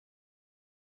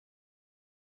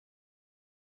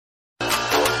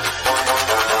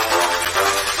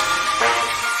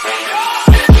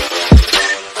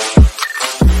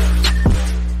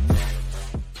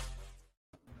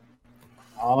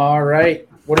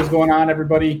What is going on,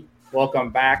 everybody? Welcome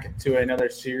back to another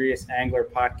Serious Angler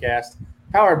podcast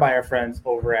powered by our friends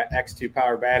over at X2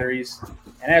 Power Batteries.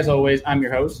 And as always, I'm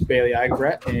your host, Bailey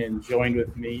Eichbrett, and joined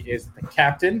with me is the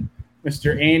captain,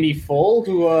 Mr. Andy Full,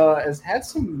 who has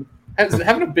having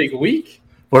a big week.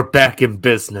 We're back in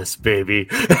business, baby.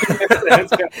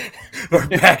 We're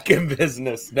back in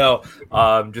business. No,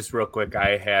 just real quick,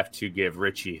 I have to give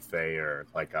Richie Thayer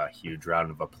like a huge round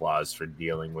of applause for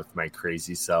dealing with my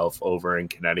crazy self over in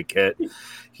Connecticut.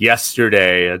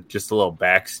 Yesterday, just a little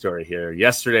backstory here.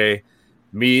 Yesterday,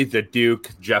 me, the Duke,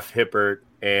 Jeff Hippert,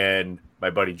 and my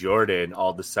buddy Jordan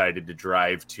all decided to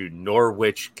drive to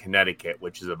Norwich, Connecticut,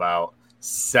 which is about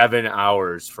 7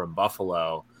 hours from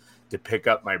Buffalo, to pick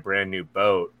up my brand new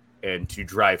boat and to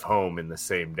drive home in the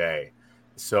same day.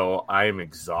 So I am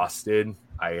exhausted.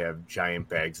 I have giant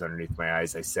bags underneath my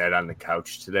eyes. I sat on the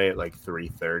couch today at like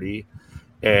 3:30,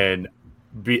 and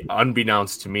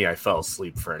unbeknownst to me, I fell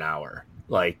asleep for an hour.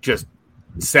 Like, just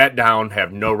sat down,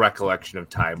 have no recollection of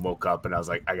time, woke up, and I was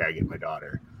like, I gotta get my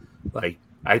daughter. Like,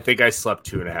 I think I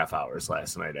slept 2.5 hours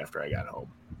last night after I got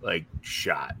home. Like,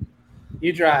 shot.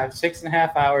 You drive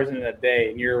 6.5 hours in a day,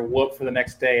 and you're whooped for the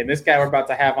next day. And this guy we're about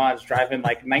to have on is driving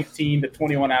like 19 to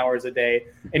 21 hours a day,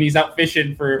 and he's out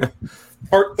fishing for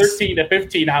 13 to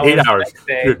 15 hours. 8 hours. The next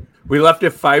day. Dude, we left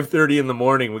at 5:30 in the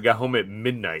morning. We got home at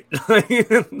midnight. Like,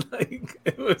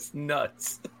 it was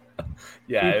nuts.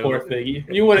 Yeah, you poor thing.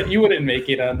 You wouldn't make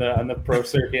it on the pro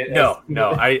circuit. No.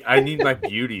 I need my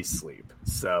beauty sleep.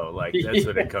 So like that's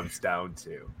what it comes down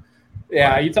to.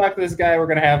 Yeah, you talk to this guy we're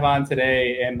going to have on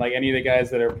today, and like any of the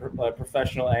guys that are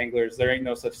professional anglers, there ain't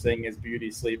no such thing as beauty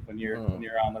sleep when you're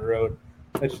on the road.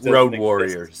 Road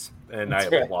warriors, and I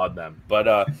applaud them.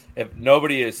 But if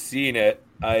nobody has seen it,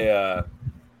 I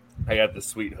got the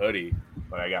sweet hoodie,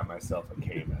 but I got myself a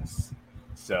Camus,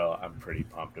 so I'm pretty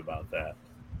pumped about that.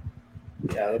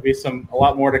 Yeah, there'll be a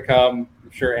lot more to come.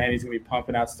 I'm sure Andy's going to be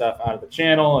pumping out stuff out of the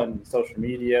channel and social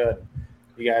media.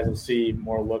 You guys will see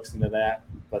more looks into that.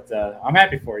 But I'm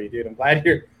happy for you, dude. I'm glad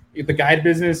the guide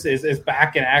business is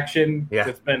back in action. Yeah.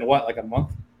 It's been, like a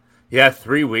month? Yeah,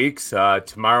 3 weeks.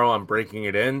 Tomorrow I'm breaking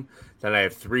it in. Then I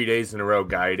have 3 days in a row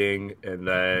guiding, and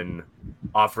then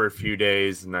off for a few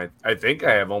days. And I think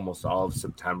I have almost all of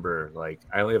September. Like,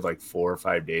 I only have like 4 or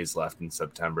 5 days left in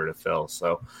September to fill.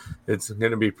 So it's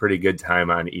going to be a pretty good time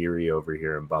on Erie over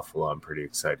here in Buffalo. I'm pretty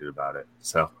excited about it.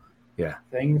 So, yeah.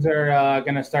 Things are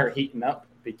going to start heating up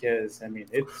because, I mean,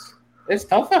 it's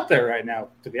tough out there right now,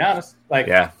 to be honest. Like,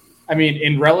 yeah. I mean,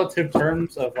 in relative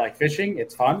terms of like fishing,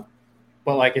 it's fun,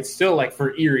 but like it's still like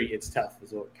for Erie, it's tough.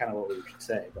 Is what we should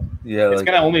say. But yeah, it's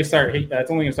gonna only start.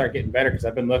 It's only gonna start getting better because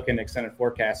I've been looking at extended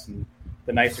forecasts and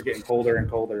the nights are getting colder and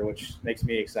colder, which makes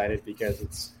me excited because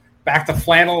it's back to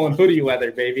flannel and hoodie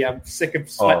weather, baby. I'm sick of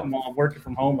sweating while I'm working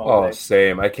from home all day.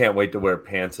 Same. I can't wait to wear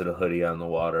pants and a hoodie on the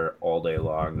water all day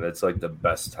long. That's like the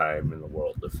best time in the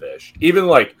world to fish. Even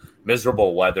like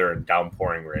miserable weather and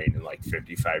downpouring rain and like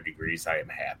 55 degrees, I am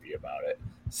happy about it.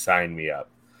 Sign me up.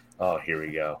 Oh, here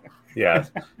we go. Yeah.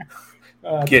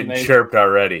 Getting amazing. Chirped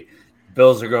already.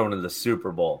 Bills are going to the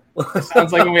Super Bowl.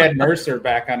 Sounds like when we had Mercer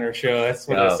back on our show. That's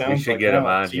what it sounds like. We should get him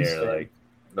on here. Like,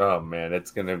 oh man,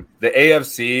 the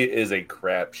AFC is a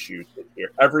crapshoot this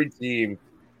year. Every team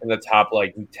in the top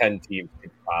like 10 teams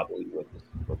could probably win the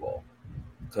Super Bowl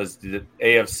because the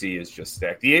AFC is just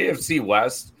stacked. The AFC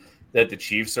West that the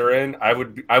Chiefs are in, I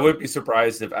would be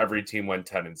surprised if every team went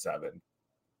 10-7.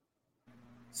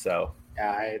 So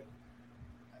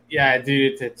yeah,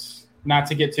 dude, it's not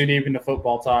to get too deep into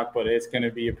football talk, but it's going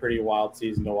to be a pretty wild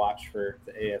season to watch for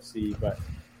the AFC. But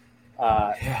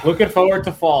looking forward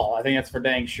to fall. I think that's for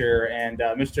dang sure. And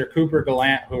Mr. Cooper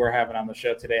Gallant, who we're having on the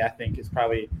show today, I think is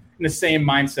probably in the same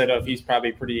mindset of he's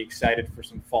probably pretty excited for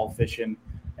some fall fishing.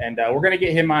 And we're going to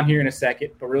get him on here in a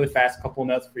second. But really fast, couple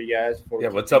notes for you guys. Yeah,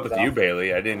 what's up with you,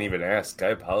 Bailey? I didn't even ask. I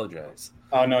apologize.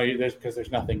 Oh, no, there's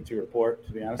nothing to report,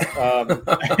 to be honest.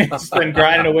 It's been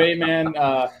grinding away, man.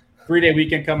 3-day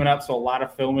weekend coming up, so a lot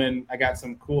of filming. I got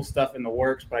some cool stuff in the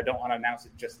works, but I don't want to announce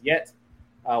it just yet.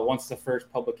 Once the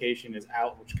first publication is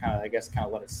out, which kind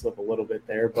of let it slip a little bit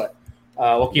there, but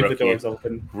we'll keep the doors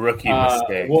open. Rookie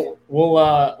mistake.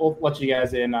 We'll let you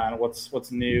guys in on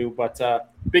what's new, but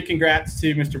big congrats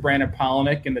to Mr. Brandon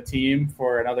Polnick and the team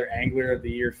for another Angler of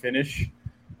the Year finish.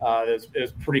 It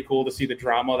was pretty cool to see the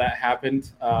drama that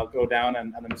happened go down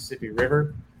on the Mississippi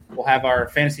River. We'll have our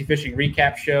fantasy fishing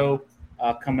recap show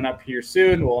coming up here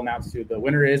soon. We'll announce who the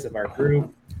winner is of our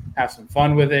group, have some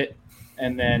fun with it,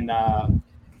 and then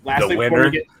lastly, the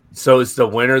winner. So is the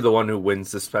winner the one who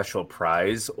wins the special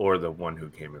prize or the one who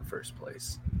came in first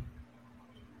place?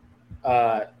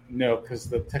 No, because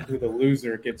technically the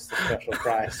loser gets the special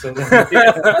prize. So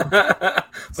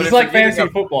it's like fantasy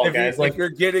football, guys. If you're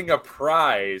getting a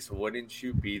prize, wouldn't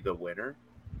you be the winner?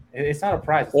 It's not a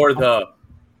prize. Or the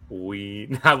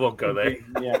I won't go there.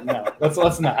 Yeah, no. Let's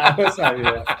not do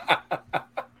that.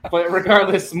 But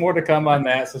regardless, more to come on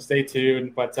that, so stay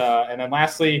tuned. But and then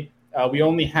lastly, we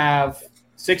only have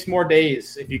 6 more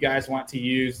days if you guys want to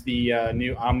use the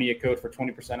new Omnia code for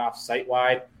 20% off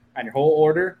site-wide on your whole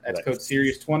order. That's code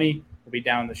Series20. It'll be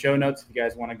down in the show notes if you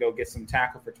guys want to go get some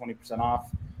tackle for 20%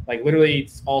 off. Like literally,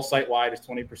 it's all site-wide is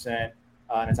 20%,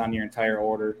 and it's on your entire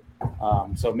order.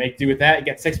 So make do with that. You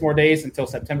get 6 more days until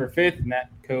September 5th, and that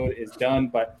code is done.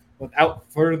 But without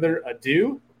further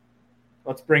ado,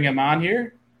 let's bring him on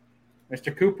here.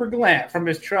 Mr. Cooper Gallant from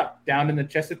his truck down in the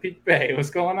Chesapeake Bay. What's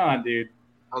going on, dude?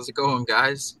 How's it going,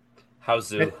 guys? How's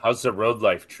the road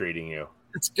life treating you?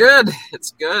 It's good.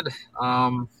 It's good.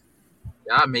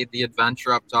 I made the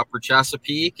adventure up to Upper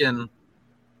Chesapeake, and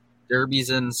Derby's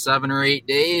in 7 or 8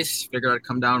 days. Figured I'd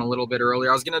come down a little bit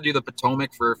earlier. I was going to do the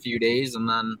Potomac for a few days, and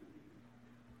then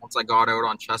once I got out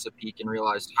on Chesapeake and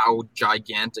realized how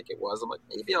gigantic it was, I'm like,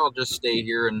 maybe I'll just stay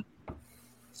here and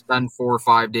spend 4 or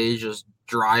 5 days just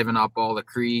driving up all the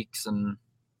creeks and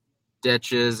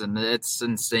ditches, and it's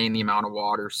insane the amount of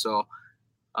water. So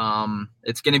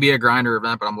it's going to be a grinder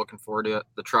event, but I'm looking forward to it.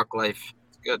 The truck life,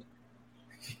 it's good.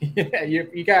 Yeah,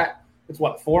 you got it's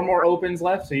 4 more opens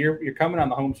left, so you're coming on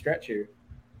the home stretch here.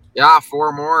 Yeah,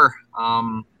 4 more.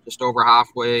 Just over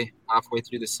halfway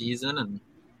through the season, and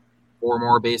 4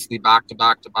 more basically back to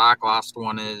back to back. Last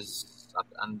one is at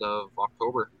the end of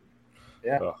October.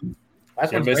 Yeah,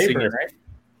 last one's Rayburn, right?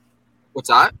 What's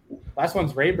that? Last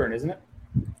one's Rayburn, isn't it?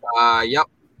 Yep.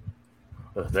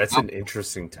 That's an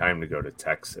interesting time to go to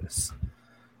Texas.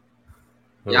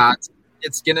 Yeah,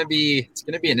 it's gonna be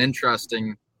an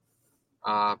interesting.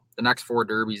 The next 4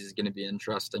 derbies is gonna be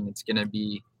interesting. It's gonna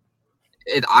be.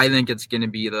 I think it's gonna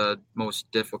be the most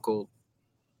difficult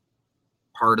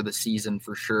part of the season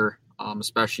for sure.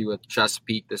 Especially with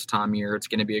Chesapeake this time of year, it's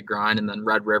gonna be a grind, and then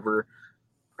Red River.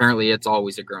 Apparently, it's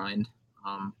always a grind.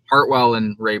 Hartwell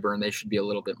and Rayburn, they should be a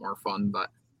little bit more fun, but.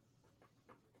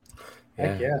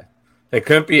 Heck yeah. They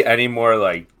couldn't be any more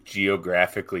like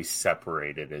geographically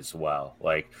separated as well.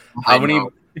 Like how many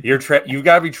you've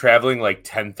got to be traveling like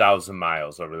 10,000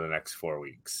 miles over the next 4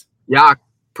 weeks. Yeah,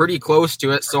 pretty close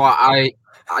to it. So I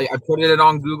put it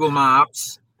on Google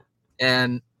Maps,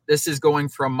 and this is going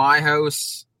from my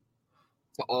house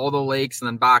to all the lakes and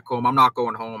then back home. I'm not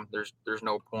going home. There's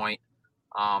no point.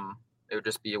 It would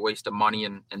just be a waste of money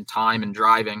and time and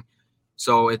driving.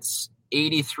 So it's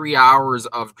 83 hours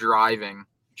of driving,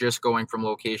 just going from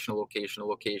location to location to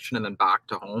location and then back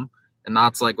to home. And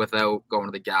that's like without going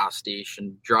to the gas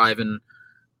station, driving,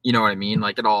 you know what I mean?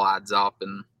 Like it all adds up,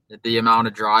 and the amount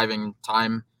of driving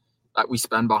time that we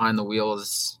spend behind the wheel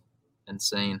is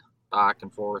insane. Back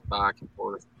and forth, back and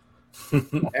forth.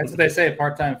 That's what they say,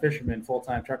 part-time fisherman,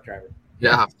 full-time truck driver.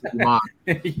 Yeah. Yeah.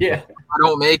 If I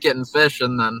don't make it in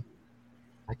fishing, then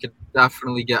I could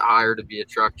definitely get hired to be a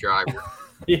truck driver.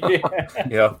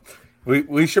 Yeah.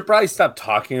 We should probably stop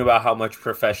talking about how much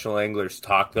professional anglers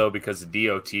talk, though, because the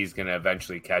DOT is going to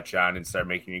eventually catch on and start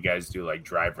making you guys do like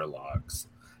driver logs,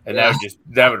 and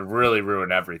that would really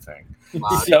ruin everything.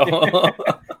 So,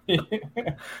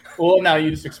 well, now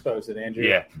you just exposed it, Andrew.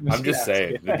 Yeah, I'm just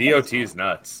saying the DOT is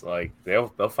nuts. Like they'll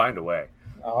find a way.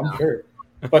 Oh, I'm sure.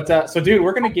 But so, dude,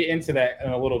 we're going to get into that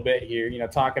in a little bit here. You know,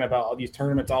 talking about all these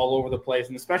tournaments all over the place,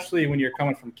 and especially when you're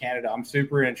coming from Canada, I'm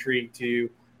super intrigued to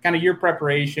kind of your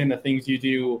preparation, the things you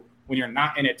do when you're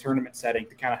not in a tournament setting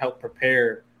to kind of help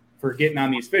prepare for getting on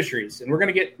these fisheries. And we're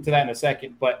going to get into that in a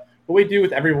second. But what we do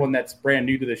with everyone that's brand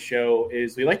new to the show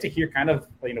is we like to hear kind of,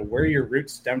 you know, where your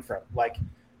roots stem from. Like,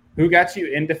 who got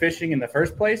you into fishing in the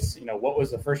first place? You know, what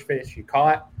was the first fish you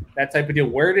caught? That type of deal.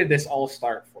 Where did this all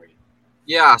start for you?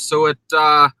 Yeah, so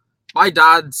my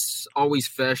dad's always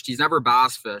fished. He's never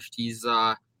bass fished.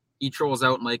 He trolls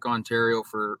out in Lake Ontario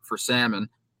for salmon.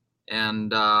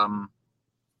 And my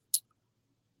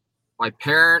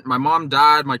mom,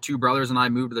 dad, my 2 brothers, and I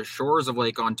moved to the shores of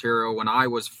Lake Ontario when I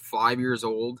was 5 years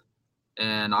old.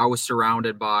 And I was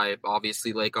surrounded by,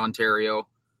 obviously, Lake Ontario,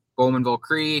 Bowmanville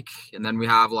Creek, and then we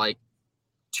have like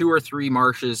 2 or 3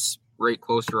 marshes right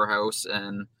close to our house,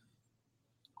 and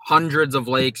hundreds of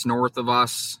lakes north of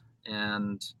us.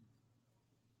 And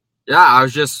yeah, I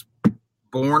was just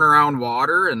born around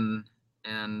water and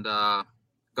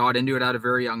got into it at a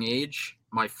very young age.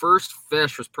 My first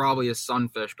fish was probably a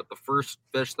sunfish, but the first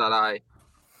fish that I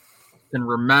can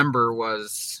remember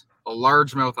was a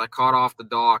largemouth I caught off the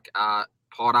dock at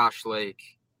Potash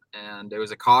Lake. and it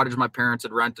was a cottage my parents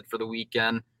had rented for the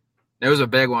weekend. It was a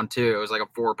big one too. It was like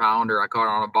a 4-pounder. I caught it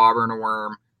on a bobber and a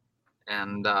worm,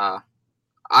 and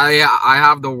I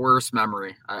have the worst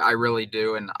memory. I really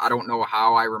do, and I don't know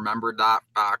how I remembered that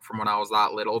back from when I was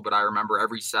that little, but I remember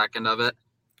every second of it.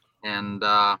 And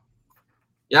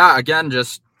again,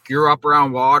 just grew up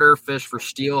around water, fish for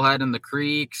steelhead in the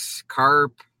creeks,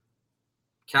 carp,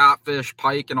 catfish,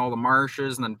 pike in all the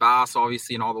marshes, and then bass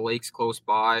obviously in all the lakes close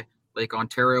by. Lake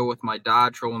Ontario with my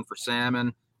dad trolling for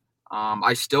salmon.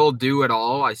 I still do it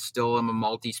all. I still am a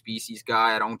multi-species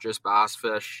guy. I don't just bass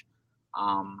fish.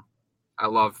 I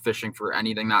love fishing for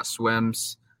anything that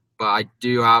swims, but I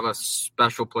do have a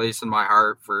special place in my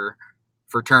heart for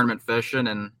tournament fishing.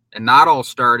 And that all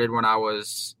started when I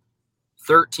was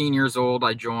 13 years old.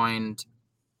 I joined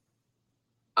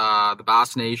the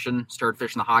Bass Nation, started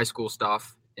fishing the high school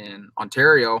stuff in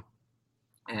Ontario,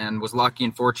 and was lucky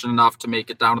and fortunate enough to make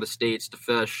it down to the States to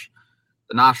fish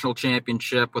the national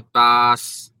championship with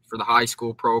bass for the high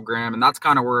school program. And that's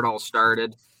kind of where it all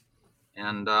started.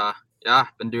 And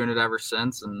been doing it ever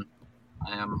since, and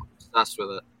I am obsessed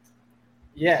with it.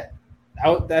 Yeah,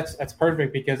 that's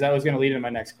perfect, because that was going to lead into my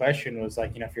next question, was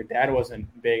like, if your dad wasn't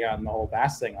big on the whole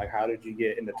bass thing, like how did you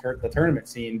get into the tournament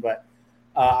scene? But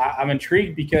I'm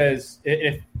intrigued because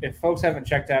if folks haven't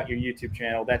checked out your YouTube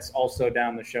channel, that's also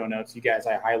down in the show notes. You guys,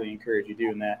 I highly encourage you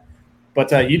doing that.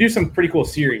 But you do some pretty cool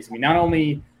series. I mean, not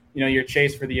only, your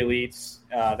Chase for the Elites,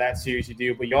 that series you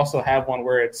do, but you also have one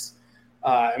where it's,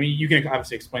 you can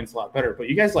obviously explain this a lot better, but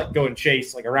you guys go and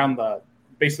chase around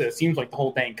basically it seems like the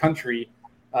whole dang country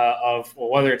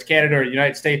whether it's Canada or the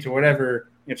United States or whatever,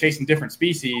 chasing different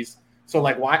species. So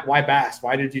why bass?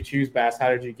 Why did you choose bass? How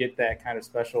did you get that kind of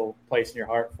special place in your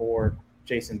heart for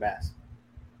chasing bass?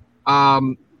 I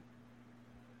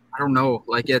don't know.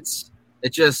 It's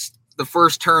just the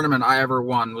first tournament I ever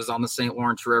won was on the St.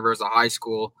 Lawrence River as a high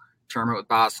school tournament with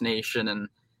Bass Nation. And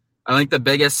I think the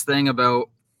biggest thing about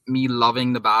me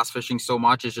loving the bass fishing so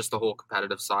much is just the whole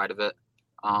competitive side of it.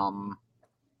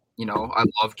 I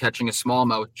love catching a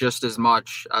smallmouth just as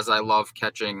much as I love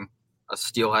catching a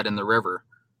steelhead in the river,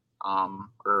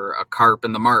 or a carp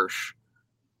in the marsh.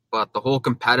 But the whole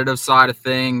competitive side of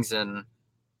things and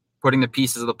putting the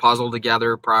pieces of the puzzle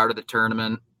together prior to the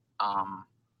tournament,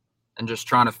 and just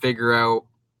trying to figure out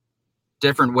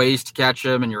different ways to catch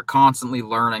them, and you're constantly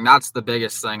learning. That's the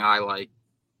biggest thing I like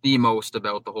the most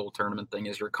about the whole tournament thing,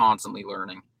 is you're constantly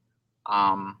learning.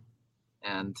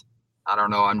 And I don't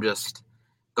know, I'm just,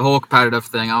 the whole competitive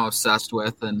thing I'm obsessed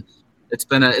with, and it's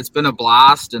been a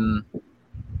blast, and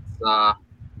I'll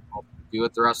do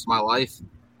it the rest of my life,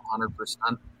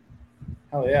 100%.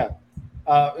 Oh yeah.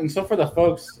 And so for the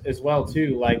folks as well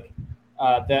too,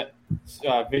 that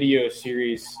video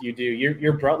series you do,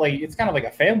 your brother, it's kind of like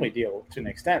a family deal to an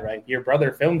extent, right? Your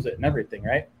brother films it and everything,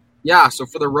 right? Yeah, so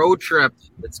for the road trip,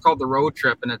 it's called The Road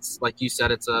Trip, and it's, like you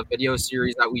said, it's a video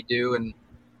series that we do, and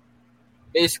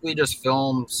basically just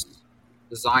films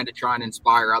designed to try and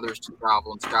inspire others to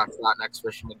travel and scratch that next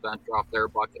fishing adventure off their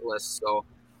bucket list. So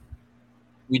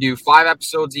we do 5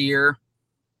 episodes a year.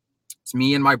 It's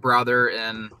me and my brother,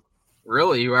 and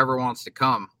really whoever wants to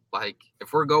come.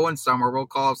 If we're going somewhere, we'll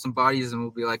call up some buddies and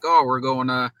we'll be like, oh, we're going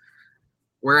to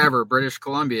wherever, British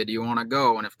Columbia, do you want to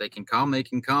go? And if they can come, they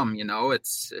can come.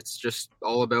 It's just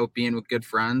all about being with good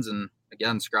friends, and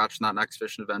again, scratching that next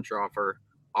fishing adventure off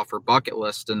our bucket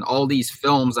list. And all these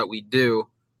films that we do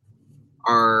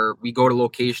we go to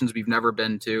locations we've never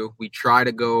been to. We try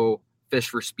to go fish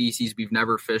for species we've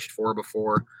never fished for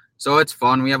before. So it's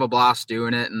fun. We have a blast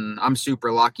doing it, and I'm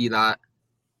super lucky that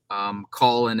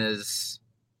Colin is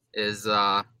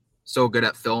so good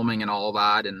at filming and all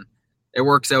that, and it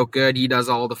works out good. He does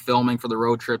all the filming for the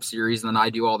road trip series, and then I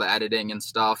do all the editing and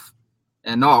stuff.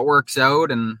 And no, it works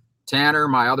out. And Tanner,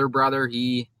 my other brother,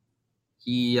 he's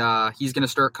going to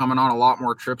start coming on a lot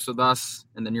more trips with us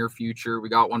in the near future. We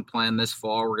got one planned this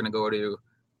fall. We're going to go to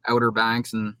Outer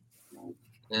Banks in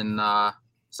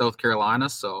South Carolina.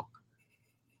 So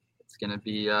it's going to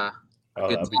be a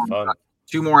good time. Fun.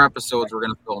 2 more episodes we're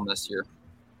going to film this year.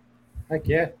 Heck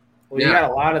yeah. Well, you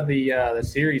got a lot of the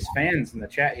series fans in the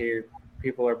chat here.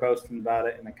 People are boasting about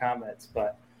it in the comments,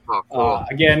 but cool.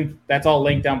 Again, that's all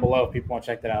linked down below if people want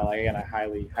to check that out. Again, I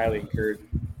highly encourage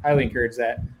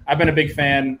that. I've been a big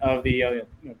fan of the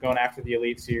going after the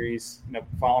Elite series,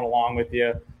 following along with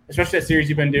you, especially that series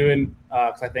you've been doing,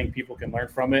 because I think people can learn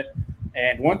from it.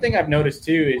 And one thing I've noticed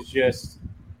too is just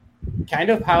kind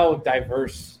of how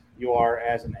diverse you are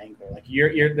as an angler.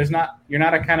 You're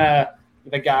not a kind of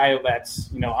the guy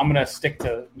that's, I'm going to stick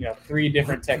to, 3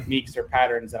 different techniques or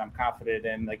patterns that I'm confident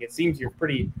in. It seems you're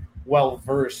pretty well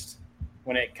versed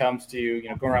when it comes to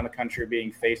going around the country,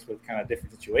 being faced with kind of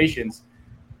different situations.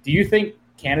 Do you think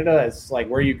Canada is like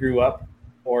where you grew up,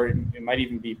 or it might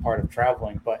even be part of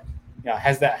traveling? But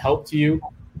has that helped you,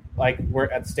 like we're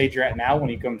at the stage you're at now, when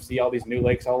you come see all these new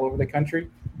lakes all over the country?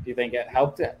 Do you think it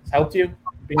helped you?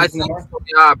 I think so,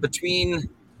 yeah.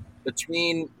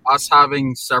 Between us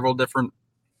having several different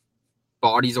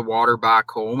bodies of water back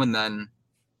home, and then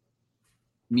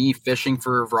me fishing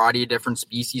for a variety of different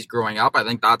species growing up, I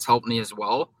think that's helped me as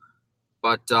well.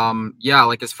 But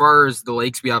like as far as the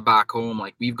lakes we have back home,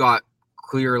 like we've got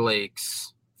clear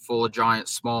lakes full of giant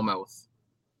smallmouth,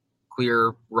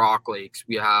 clear rock lakes.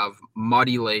 We have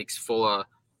muddy lakes full of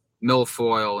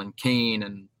milfoil and cane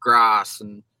and grass,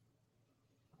 and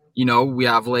we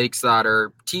have lakes that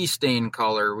are tea stain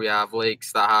color. We have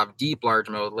lakes that have deep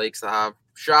largemouth, lakes that have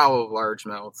shallow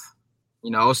largemouth.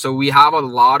 So we have a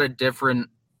lot of different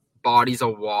bodies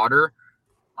of water,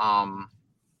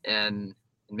 and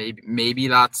maybe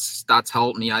that's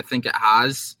helped me. I think it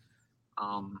has.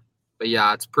 But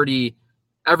yeah, it's pretty.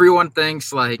 Everyone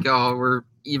thinks like, oh, we're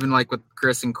even like with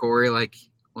Chris and Corey, like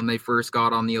when they first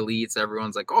got on the elites,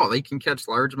 everyone's like, oh, they can catch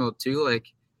largemouth too.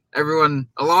 Like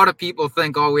a lot of people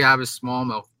think all we have is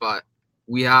smallmouth, but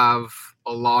we have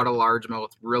a lot of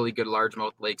largemouth, really good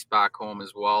largemouth lakes back home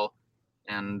as well.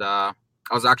 And I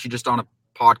was actually just on a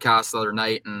podcast the other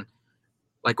night, and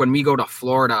like when we go to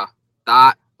Florida,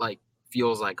 that like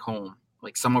feels like home.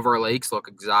 Like some of our lakes look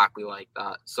exactly like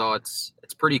that. So it's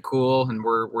pretty cool, and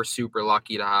we're super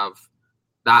lucky to have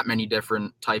that many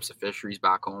different types of fisheries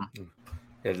back home.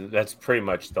 Yeah, that's pretty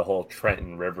much the whole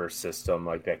Trenton River system,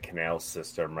 like that canal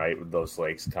system, right? Those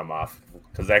lakes come off,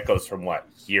 because that goes from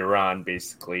Huron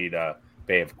basically to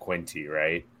Bay of Quinte,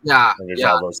 right? Yeah. And there's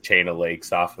all those chain of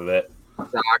lakes off of it.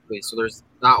 Exactly. So there's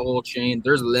that whole chain.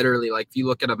 There's literally, like, if you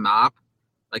look at a map,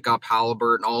 like up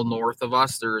Halliburton, all north of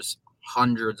us, there's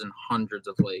hundreds and hundreds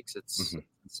of lakes. It's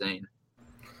insane.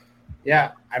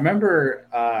 Yeah, I remember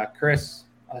Chris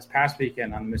this past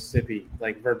weekend on Mississippi,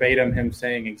 like verbatim him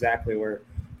saying exactly where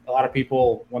a lot of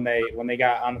people when they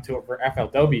got onto it for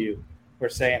FLW were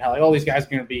saying how like, oh, these guys are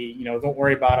going to be, don't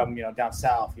worry about them, down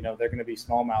south, they're going to be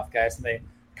smallmouth guys, and they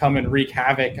come and wreak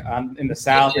havoc in the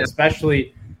south,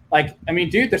 especially like, I mean,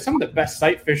 dude, they're some of the best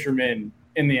sight fishermen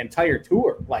in the entire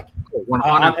tour, like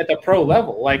at the pro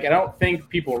level. Like, I don't think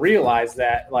people realize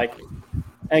that, like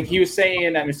he was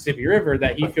saying at Mississippi River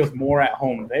that he feels more at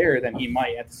home there than he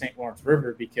might at the St. Lawrence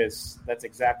River, because that's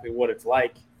exactly what it's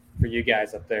like for you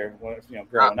guys up there when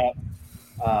growing up.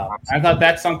 I thought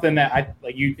that's something that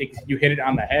you hit it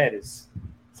on the head, is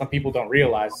some people don't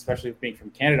realize, especially being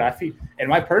from Canada. I feel, in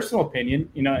my personal opinion,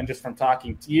 and just from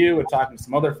talking to you and talking to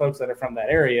some other folks that are from that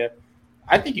area,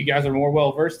 I think you guys are more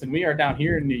well-versed than we are down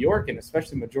here in New York, and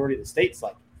especially the majority of the states.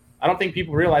 Like, I don't think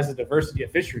people realize the diversity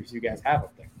of fisheries you guys have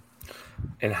up there.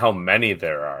 And how many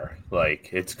there are. Like,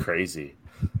 it's crazy.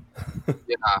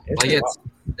 Yeah,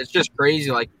 it's just crazy.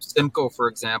 Like Simcoe, for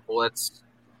example, it's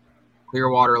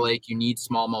Clearwater Lake. You need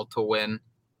smallmouth to win,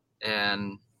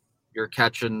 and you're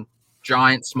catching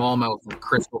giant smallmouth in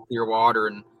crystal clear water,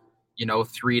 and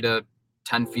 3 to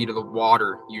 10 feet of the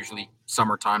water. Usually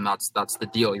summertime, that's the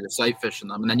deal. You're sight fishing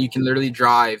them, and then you can literally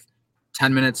drive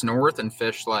 10 minutes north and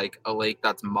fish like a lake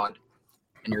that's mud,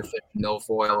 and you're fishing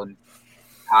milfoil and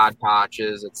pad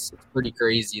patches. It's pretty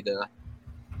crazy.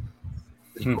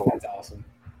 Cool. That's awesome.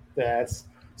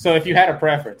 So if you had a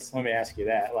preference, let me ask you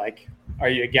that. Like, are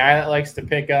you a guy that likes to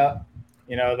pick up,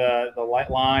 the light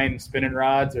line spinning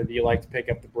rods, or do you like to pick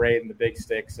up the braid and the big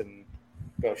sticks and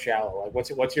go shallow? Like,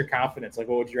 what's your confidence? Like,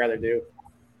 what would you rather do?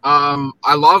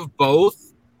 I love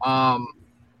both. I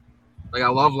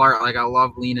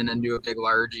love leaning into a big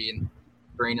largie and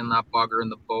draining that bugger in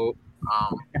the boat. I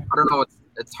don't know.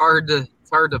 It's hard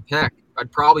to pick.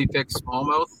 I'd probably pick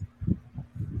smallmouth.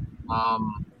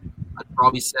 I'd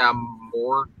probably say I'm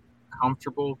more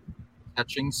comfortable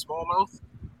catching smallmouth.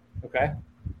 Okay.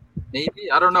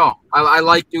 Maybe. I don't know. I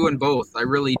like doing both. I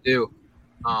really do.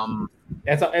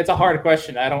 It's a hard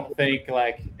question. I don't think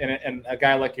and a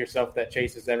guy like yourself that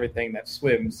chases everything that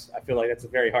swims, I feel like that's a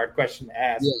very hard question to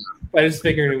ask. Yeah. But I just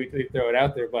figured we'd throw it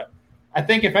out there. But I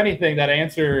think if anything, that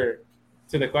answer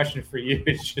to the question for you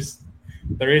is just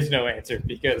there is no answer,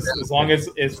 because as long as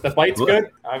the bite's good,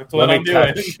 that's what I'm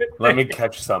doing. Let me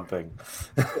catch something.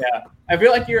 Yeah, I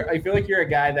feel like you're a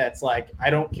guy that's like, I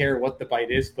don't care what the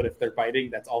bite is, but if they're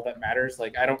biting, that's all that matters.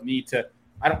 Like, I don't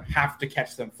have to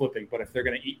catch them flipping, but if they're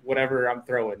gonna eat whatever I'm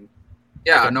throwing,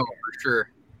 yeah, no, for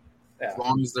sure. Yeah. As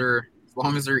long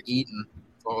as they're eating,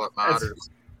 that's all that matters.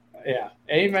 Yeah,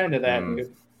 amen to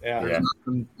that. Yeah.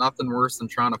 Nothing worse than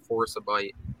trying to force a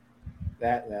bite.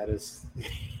 That is,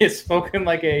 it's spoken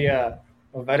like a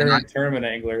a veteran tournament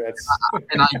angler. That's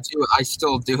and I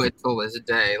still do it till this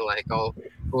day. Like I'll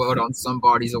go out on some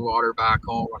bodies of water back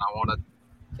home when I want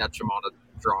to catch them on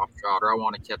a drop shot, or I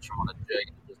want to catch them on a jig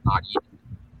and just not eat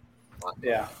it. But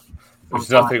yeah. There's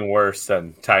nothing worse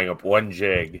than tying up one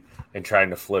jig and trying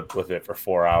to flip with it for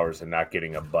 4 hours and not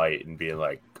getting a bite and being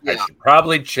like, I should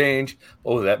probably change.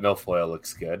 Oh, that milfoil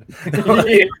looks good.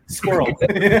 Squirrel.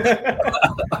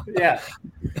 Yeah.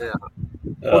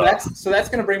 Well, that's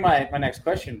going to bring my next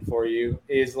question for you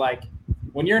is like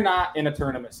when you're not in a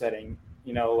tournament setting,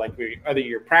 you know, like either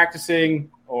you're practicing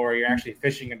or you're actually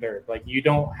fishing in dirt, like you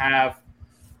don't have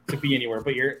to be anywhere,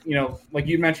 but you're, you know, like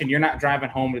you mentioned, you're not driving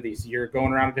home to these. You're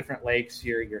going around different lakes.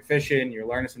 You're fishing. You're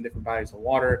learning some different bodies of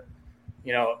water.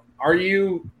 You know, are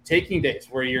you taking days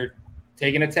where you're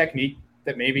taking a technique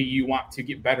that maybe you want to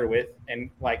get better with, and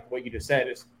like what you just said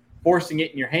is forcing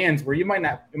it in your hands where it might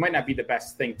not be the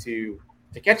best thing to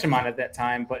catch them on at that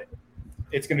time, but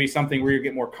it's going to be something where you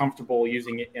get more comfortable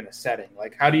using it in a setting.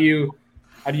 Like how do you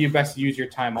best use your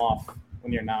time off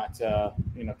when you're not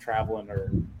you know, traveling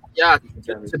or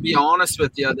to be honest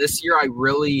with you, this year I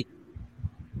really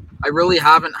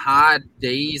haven't had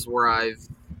days where I've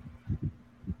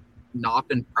not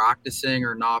been practicing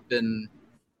or not been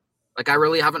like, I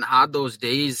really haven't had those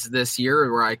days this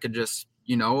year where I could just,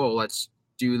 you know, let's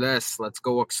do this, let's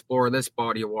go explore this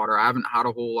body of water. I haven't had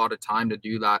a whole lot of time to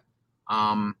do that.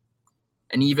 And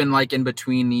even like in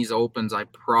between these opens, I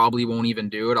probably won't even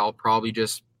do it. I'll probably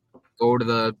just go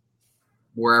to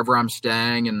wherever I'm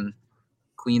staying and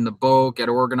clean the boat, get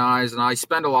organized. And I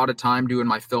spend a lot of time doing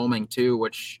my filming too,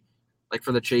 which like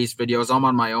for the chase videos, I'm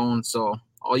on my own. So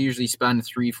I'll usually spend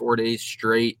 3-4 days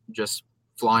straight just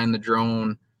flying the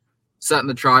drone, setting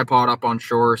the tripod up on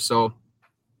shore. So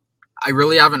I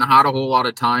really haven't had a whole lot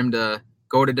of time to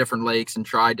go to different lakes and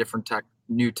try different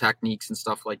new techniques and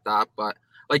stuff like that. But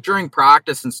like during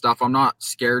practice and stuff, I'm not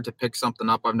scared to pick something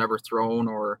up I've never thrown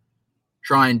or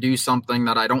try and do something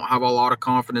that I don't have a lot of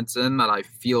confidence in that I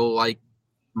feel like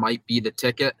might be the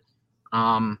ticket.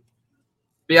 But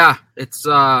yeah, it's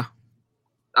that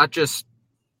just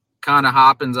kind of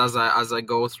happens as I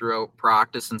go throughout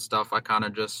practice and stuff. I kind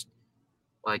of just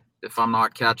like, if I'm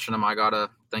not catching them, I gotta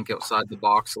think outside the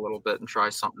box a little bit and try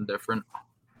something different.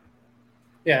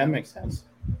 Yeah, that makes sense.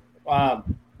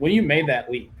 When you made that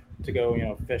leap to go, you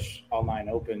know, fish all 9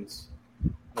 opens,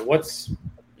 what's,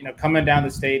 you know, coming down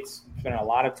the States, spending a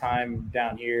lot of time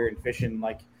down here and fishing,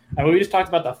 like, I mean, we just talked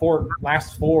about the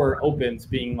last 4 opens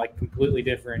being like completely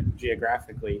different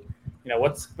geographically. You know,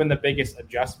 what's been the biggest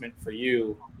adjustment for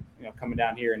you, you know, coming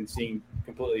down here and seeing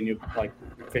completely new like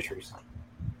fisheries?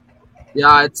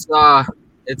 Yeah,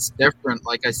 it's different.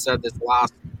 Like I said, this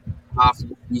last half of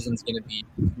the season's going to be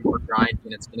super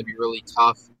grinding. It's going to be really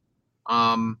tough.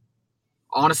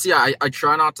 Honestly, I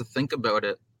try not to think about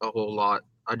it a whole lot.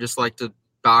 I just like to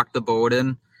back the boat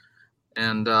in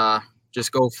and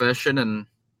just go fishing and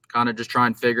kind of just try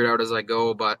and figure it out as I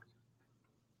go. But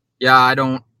yeah, I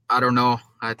don't know.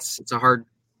 It's a hard.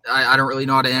 I don't really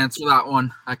know how to answer that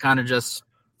one. I kind of just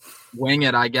wing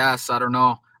it, I guess. I don't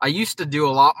know. I used to do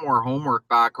a lot more homework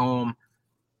back home,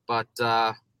 but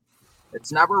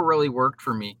it's never really worked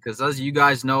for me because, as you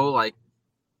guys know, like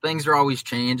things are always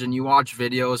changing. You watch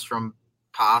videos from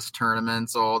past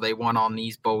tournaments. Oh, they won on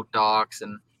these boat docks,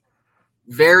 and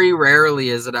very rarely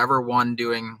is it ever one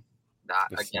doing that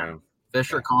again.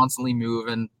 Fish are constantly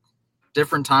moving,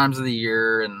 different times of the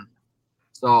year, and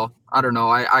so I don't know.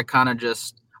 I kind of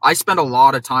just spend a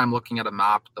lot of time looking at a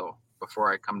map though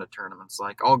before I come to tournaments.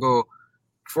 Like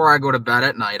before I go to bed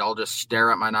at night, I'll just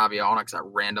stare at my Navionics at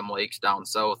random lakes down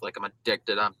south. Like I'm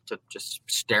addicted to just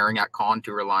staring at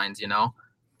contour lines, you know.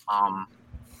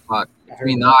 But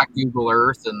between that, Google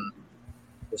Earth, and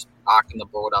just backing the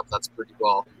boat up, that's pretty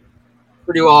well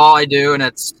all I do, and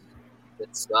it's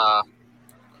that's what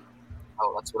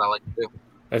I like to do.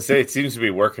 I say it seems to be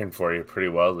working for you pretty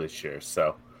well this year,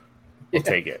 so we'll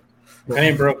take it. It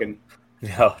ain't broken.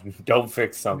 No, don't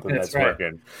fix something that's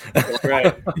working. That's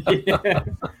right. Yeah.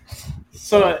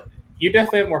 So you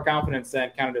definitely have more confidence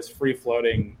than kind of just free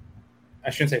floating. I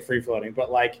shouldn't say free floating, but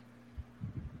like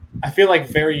I feel like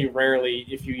very rarely,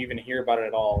 if you even hear about it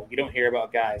at all, you don't hear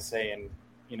about guys saying,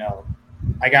 you know,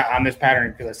 I got on this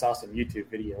pattern because I saw some YouTube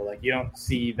video. Like you don't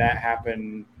see that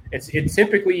happen. It's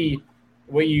typically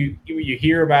what you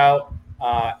hear about,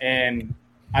 and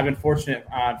I've been fortunate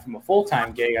from a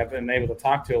full-time gig. I've been able to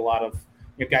talk to a lot of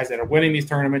guys that are winning these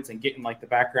tournaments and getting like the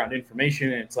background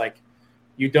information. And it's like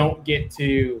you don't get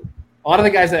to – a lot of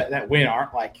the guys that win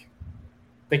aren't like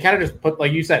 – they kind of just put –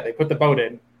 like you said, they put the boat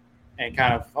in and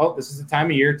kind of, oh, this is the time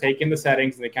of year, take in the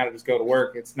settings, and they kind of just go to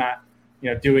work. It's not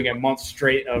doing a month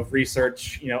straight of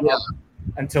research, Yeah. up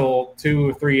until 2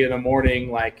 or 3 in the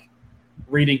morning, like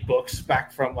reading books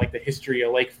back from like the history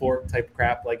of Lake Fork type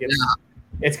crap. Like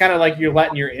it's kind of like you're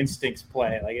letting your instincts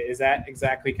play. Like, is that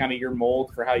exactly kind of your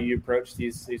mold for how you approach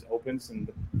these opens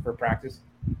and for practice?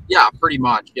 Yeah, pretty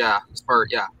much. Yeah,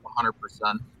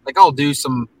 100%. Like I'll do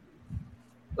some,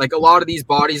 like a lot of these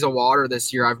bodies of water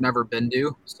this year I've never been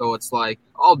to, so it's like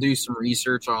I'll do some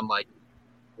research on like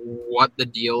what the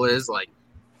deal is, like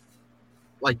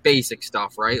basic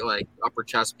stuff, right? Like Upper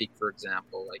Chesapeake, for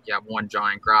example. Like you have one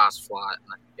giant grass flat, and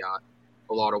then you got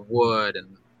a lot of wood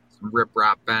and some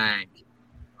riprap bank.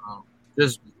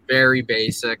 Just very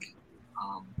basic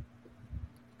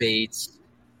baits.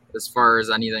 As far as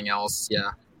anything else,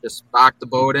 yeah, just back the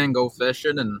boat in, go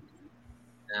fishing, and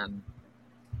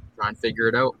try and figure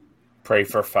it out. Pray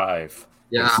for 5.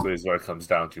 Yeah, basically is what it comes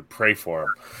down to. Pray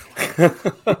for them.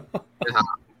 yeah.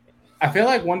 I feel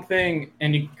like one thing,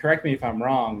 and you correct me if I'm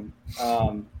wrong,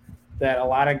 that a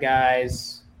lot of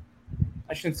guys,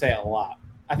 I shouldn't say a lot.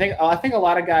 I think a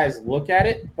lot of guys look at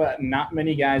it, but not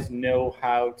many guys know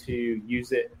how to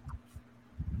use it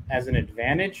as an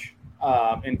advantage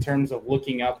in terms of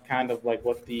looking up kind of like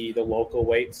what the local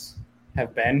weights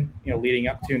have been, leading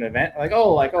up to an event. Like,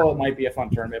 it might be a fun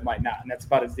tournament, it might not. And that's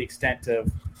about the extent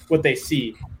of what they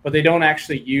see, but they don't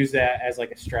actually use that as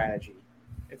like a strategy,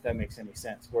 if that makes any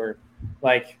sense. Where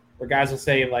guys will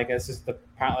say, like, this is a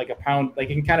pound, like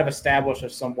you can kind of establish a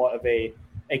somewhat of a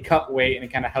cut weight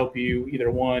and kind of help you either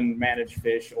one, manage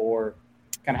fish, or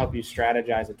kind of help you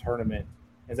strategize a tournament.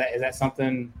 Is that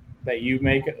something that you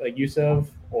make like use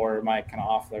of, or am I kind of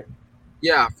off there?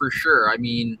 Yeah, for sure. I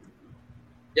mean,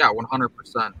 yeah,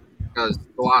 100%. Because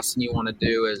the last thing you want to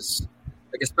do is,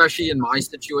 like, especially in my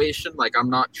situation, like, I'm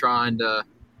not trying to,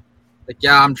 like,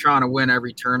 yeah, I'm trying to win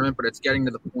every tournament, but it's getting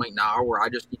to the point now where I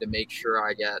just need to make sure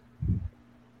I get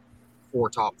 4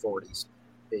 top 40s,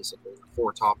 basically,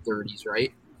 4 top 30s,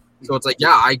 right? So it's like,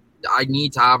 yeah, I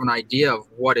need to have an idea of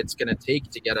what it's going to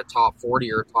take to get a top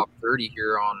 40 or a top 30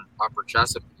 here on Upper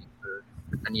Chesapeake or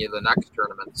any of the next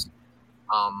tournaments.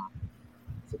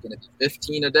 Is it going to be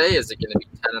 15 a day? Is it going to be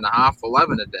 10 and a half,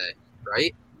 11 a day,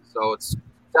 right? So it's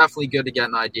definitely good to get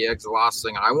an idea, because the last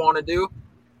thing I want to do,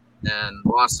 and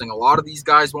the last thing a lot of these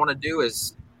guys want to do,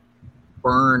 is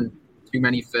burn too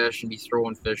many fish and be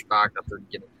throwing fish back that they're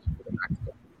going to eat for the next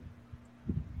day.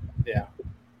 Yeah.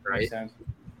 Right? Makes sense.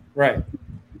 Right.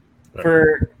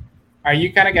 Are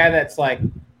you kind of guy that's like,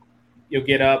 you'll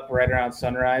get up right around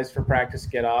sunrise for practice,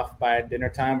 get off by dinner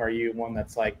time? Or are you one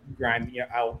that's like grinding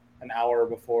out an hour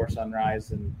before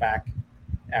sunrise and back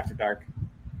after dark?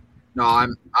 No,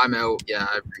 I'm out. Yeah,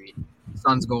 every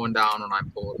sun's going down and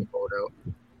I'm pulling the boat out.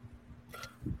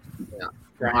 Yeah,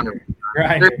 Grinder.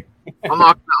 I'm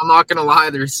not gonna lie.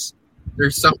 There's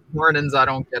some mornings I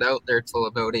don't get out there till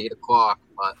about 8 o'clock,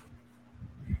 but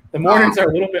the mornings are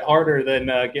a little bit harder than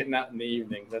getting out in the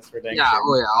evenings. That's for dang yeah. sure.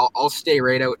 Oh yeah, I'll stay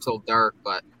right out till dark.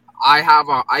 But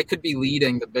I could be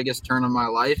leading the biggest turn of my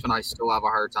life, and I still have a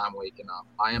hard time waking up.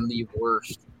 I am the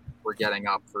worst for getting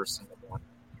up first thing in the morning.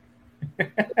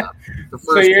 The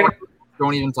first one,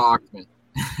 don't even talk to me.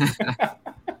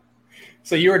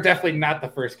 So you were definitely not the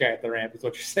first guy at the ramp, is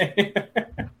what you're saying.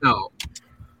 No.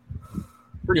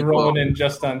 Pretty You're rolling in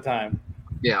just on time.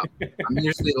 Yeah, I'm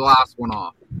usually the last one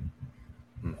off.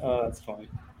 Oh, that's funny.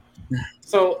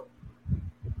 So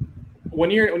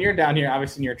when you're down here,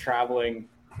 obviously you're traveling.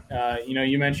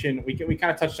 You mentioned we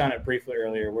kind of touched on it briefly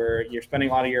earlier, where you're spending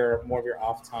a lot of more of your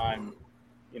off time,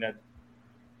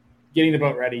 getting the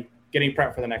boat ready, getting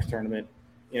prepped for the next tournament.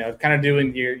 Kind of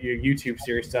doing your YouTube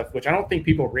series stuff, which I don't think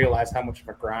people realize how much of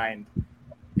a grind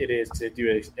it is to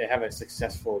have a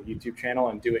successful YouTube channel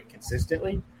and do it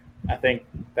consistently. I think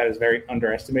that is very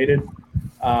underestimated.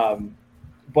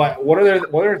 But what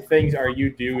other things are you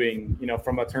doing,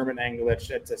 from a tournament angle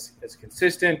that's as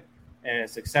consistent and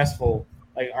as successful?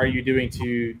 Like, are you doing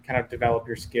to kind of develop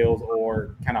your skills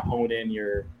or kind of hone in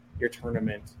your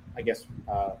tournament? I guess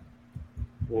what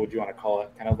would you want to call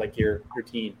it? Kind of like your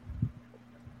routine.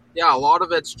 Yeah, a lot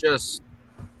of it's just,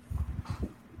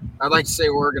 I'd like to say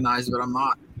organized, but I'm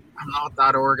not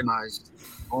that organized.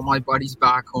 All my buddies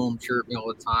back home chirp me all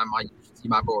the time. I see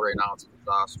my boat right now, it's a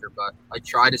disaster, but I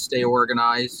try to stay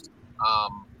organized.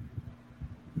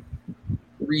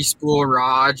 Re-spool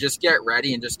rod, just get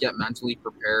ready and just get mentally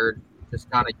prepared.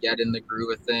 Just kind of get in the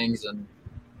groove of things and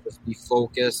just be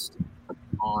focused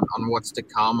on what's to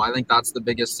come. I think that's the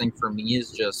biggest thing for me,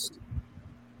 is just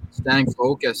staying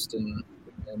focused. And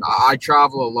I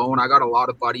travel alone. I got a lot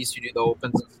of buddies who do the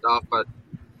opens and stuff, but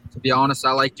to be honest,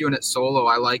 I like doing it solo.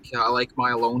 I like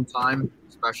my alone time,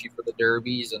 especially for the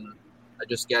derbies, and I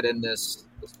just get in this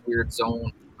weird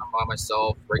zone. I'm by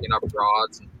myself, rigging up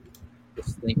rods, and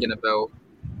just thinking about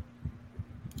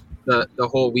the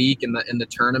whole week and the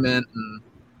tournament. And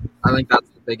I think that's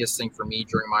the biggest thing for me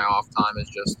during my off time is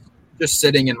just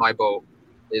sitting in my boat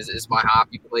is my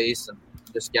happy place, and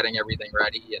just getting everything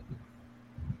ready. And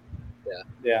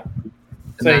Yeah. And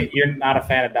So then, you're not a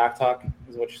fan of Doc Talk,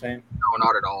 is what you're saying? no,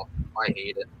 not at all. I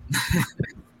hate it.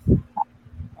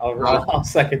 I'll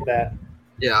second that.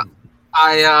 Yeah,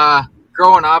 I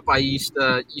growing up, I used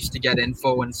to get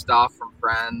info and stuff from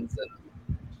friends,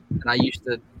 and I used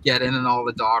to get in all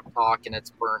the dog talk, and it's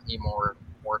burnt me more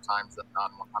times than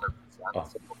none, 100%. Oh.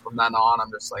 So from then on,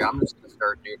 I'm just gonna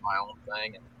start doing my own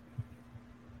thing, and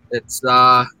it's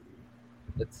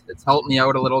helped me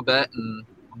out a little bit, and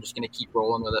I'm just gonna keep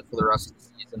rolling with it for the rest of the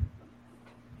season.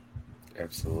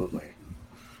 Absolutely.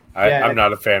 Yeah, I'm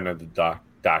not a fan of the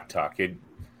doc talk.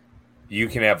 You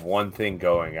can have one thing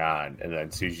going on, and then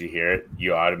as soon as you hear it,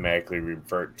 you automatically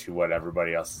revert to what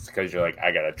everybody else is, because you're like,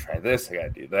 I got to try this, I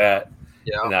got to do that.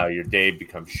 Yeah, And now your day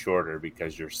becomes shorter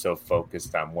because you're so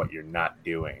focused on what you're not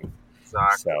doing.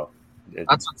 exactly. So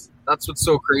That's what's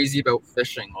so crazy about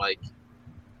fishing. Like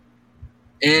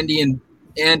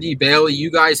Andy Bailey,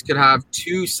 you guys could have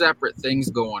two separate things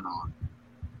going on,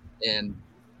 and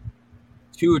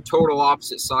two total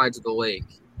opposite sides of the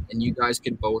lake, and you guys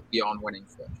could both be on winning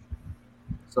fish.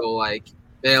 So, like,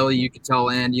 Bailey, you could tell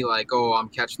Andy, like, oh, I'm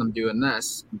catching them doing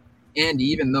this. Andy,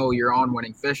 even though you're on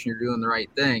winning fish and you're doing the right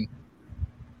thing,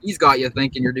 he's got you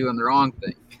thinking you're doing the wrong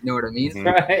thing. You know what I mean?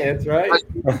 That's right.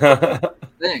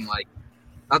 Thing. Like,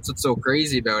 that's what's so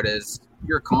crazy about it is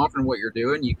you're confident what you're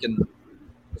doing. You can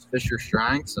just fish your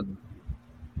strengths and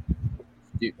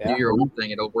do your own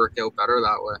thing. It'll work out better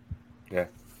that way. Yeah.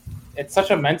 It's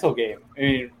such a mental game.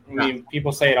 I mean,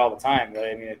 people say it all the time, but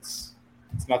I mean, it's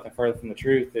nothing further from the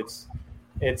truth. It's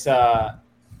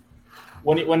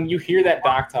when you hear that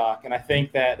doc talk, and I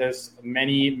think that there's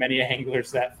many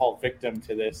anglers that fall victim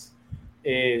to this,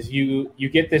 is you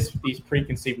get these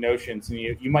preconceived notions, and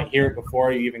you might hear it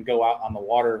before you even go out on the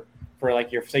water for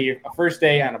like your first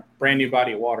day on a brand new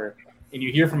body of water, and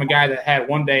you hear from a guy that had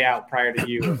one day out prior to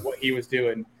you what he was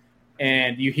doing,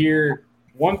 and you hear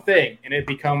one thing, and it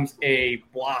becomes a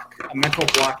mental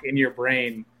block in your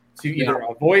brain to either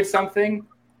avoid something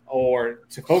or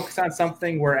to focus on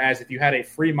something. Whereas if you had a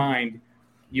free mind,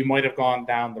 you might have gone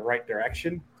down the right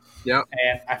direction. Yeah.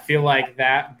 And I feel like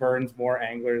that burns more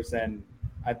anglers than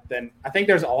I think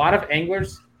there's a lot of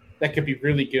anglers that could be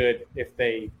really good if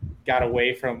they got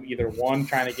away from either one,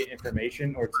 trying to get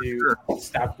information, or two,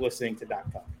 stop listening to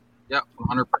Doc Talk. Yeah,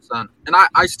 100%. And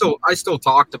I still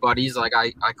talk to buddies. Like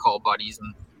I call buddies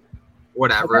and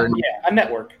whatever. And yeah, a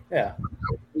network. Yeah.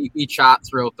 We chat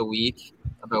throughout the week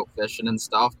about fishing and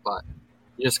stuff, but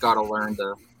you just got to learn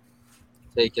to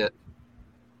take it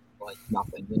like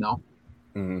nothing, you know?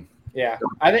 Mm-hmm. Yeah.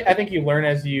 I think you learn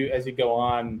as you go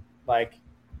on. Like,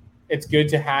 it's good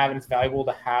to have, and it's valuable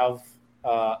to have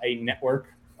a network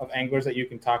of anglers that you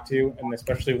can talk to, and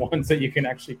especially ones that you can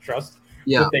actually trust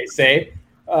what they say.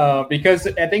 Because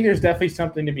I think there's definitely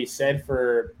something to be said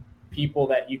for people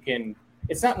that you can,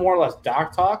 it's not more or less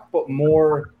doc talk, but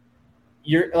more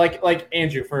you're like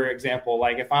Andrew, for example.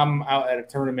 Like if I'm out at a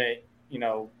tournament, you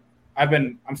know,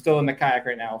 I'm still in the kayak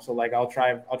right now. So like I'll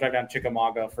drive down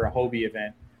Chickamauga for a Hobie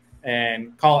event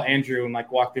and call Andrew and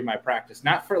like walk through my practice,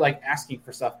 not for like asking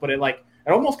for stuff, but it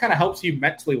almost kind of helps you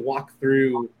mentally walk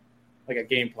through like a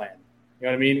game plan. You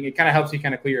know what I mean? It kind of helps you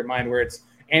kind of clear your mind where it's,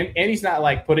 and he's not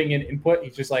like putting in input.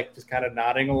 He's just kind of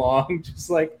nodding along, just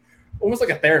like almost like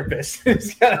a therapist.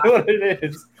 It's kind of what it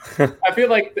is. I feel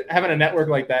like having a network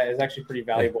like that is actually pretty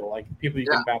valuable. Like people you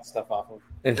can bounce stuff off of.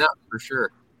 Yeah, for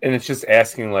sure. And it's just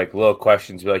asking like little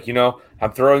questions. Be like,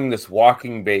 I'm throwing this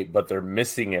walking bait, but they're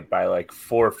missing it by like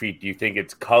 4 feet. Do you think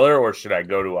it's color, or should I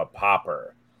go to a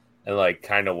popper? And like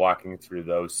kind of walking through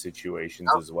those situations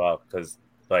as well. Because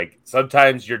like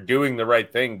sometimes you're doing the right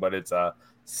thing, but it's a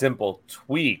simple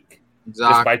tweak.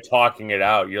 Just by talking it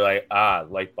out. You're like,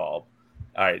 light bulb.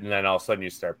 All right. And then all of a sudden you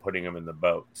start putting them in the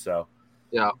boat. So,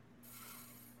 yeah.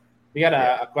 We got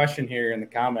a question here in the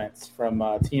comments from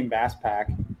Team Bass Pack,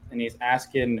 and he's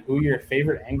asking who your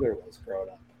favorite angler was growing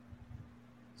up.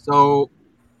 So,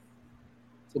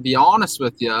 to be honest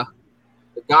with you,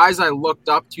 the guys I looked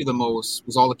up to the most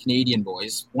was all the Canadian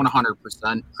boys,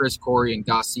 100%, Chris, Corey, and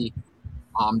Gussie.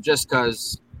 Just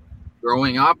because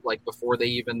growing up, like before they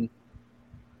even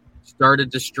started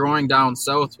destroying down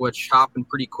south, which happened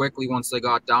pretty quickly once they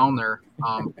got down there,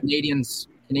 Canadians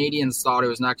thought it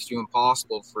was next to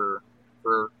impossible for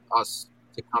us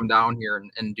to come down here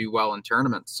and do well in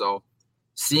tournaments. So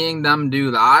seeing them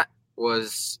do that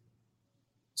was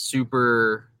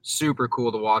super, super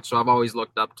cool to watch. So I've always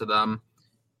looked up to them.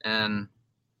 And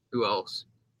who else?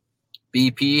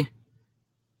 BP,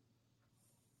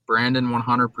 Brandon,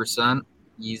 100%.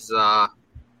 He's hard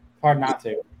not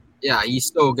to. Yeah,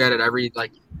 he's so good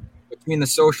at between the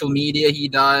social media he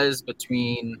does,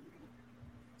 between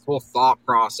his whole thought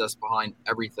process behind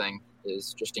everything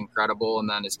is just incredible. And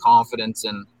then his confidence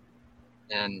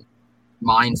and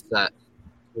mindset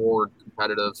toward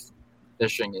competitive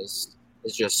fishing is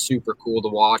just super cool to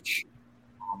watch.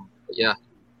 But yeah.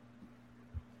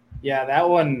 Yeah, that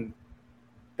one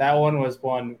was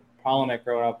one Palaniuk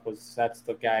growing up that's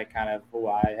the guy kind of who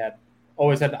I had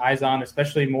always had eyes on,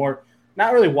 especially more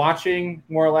not really watching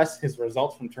more or less his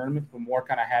results from tournaments, but more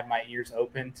kind of had my ears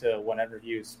open to whenever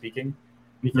he was speaking,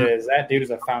 because that dude is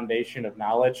a foundation of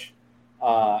knowledge.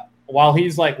 While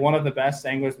he's like one of the best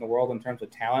anglers in the world in terms of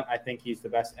talent, I think he's the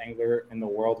best angler in the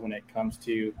world when it comes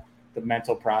to the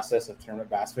mental process of tournament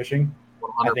bass fishing.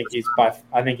 100%.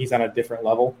 I think he's on a different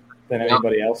level than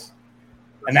anybody else.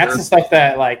 And that's the stuff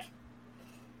that, like,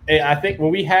 I think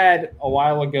when we had a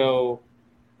while ago,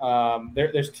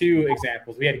 there's two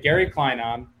examples. We had Gary Klein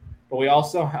on, but we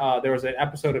also there was an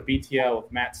episode of BTO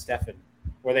with Matt Steffen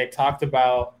where they talked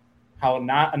about how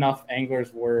not enough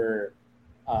anglers were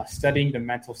studying the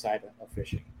mental side of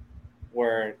fishing,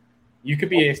 where you could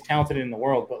be as talented in the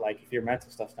world, but like if your mental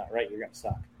stuff's not right, you're gonna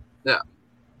suck. Yeah.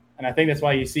 And I think that's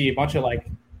why you see a bunch of like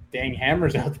dang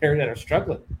hammers out there that are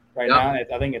struggling right now. And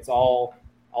I think it's all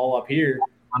up here.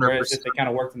 100%. Whereas if they kind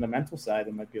of worked on the mental side,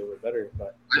 it might be a little bit better.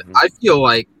 But I feel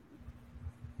like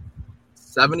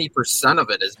 70% of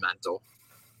it is mental.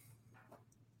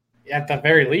 At the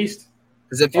very least.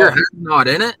 Because if your head's not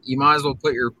in it, you might as well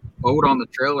put your boat on the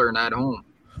trailer and at home.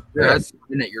 If your head's not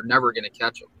in it, you're never going to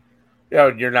catch them. Yeah,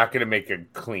 you're not going to make a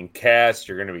clean cast.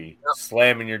 You're going to be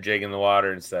slamming your jig in the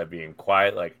water instead of being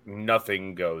quiet. Like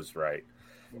nothing goes right.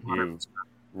 100%. You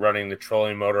running the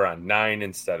trolling motor on 9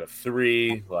 instead of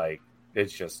 3. Like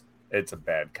it's a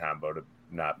bad combo to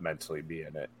not mentally be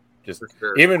in it. Just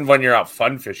even when you're out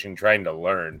fun fishing, trying to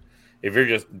learn, if you're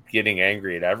just getting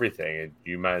angry at everything,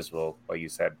 you might as well, like you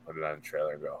said, put it on a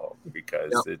trailer and go home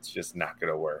because it's just not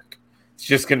going to work. It's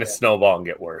just going to snowball and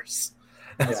get worse.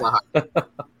 Yeah.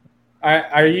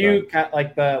 Are you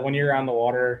like when you're on the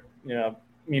water, you know,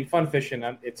 I mean, fun fishing,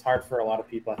 it's hard for a lot of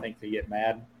people, I think, to get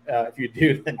mad. If you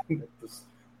do, then there's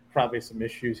probably some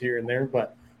issues here and there.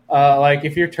 But like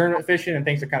if you're tournament fishing and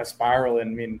things are kind of spiraling,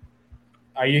 I mean,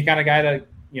 are you the kind of guy to,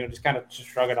 you know, just kind of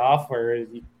shrug it off, or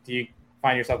do you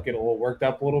find yourself get a little worked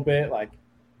up a little bit? Like,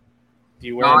 do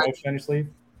you wear emotion on your sleeve?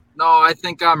 No, I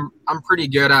think I'm pretty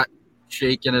good at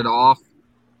shaking it off.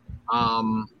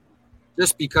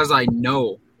 Just because I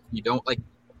know you don't like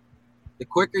the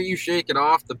quicker you shake it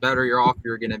off, the better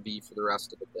you're going to be for the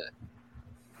rest of the day.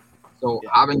 So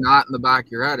having that in the back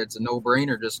of your head, it's a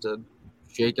no-brainer just to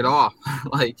shake it off.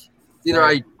 Like either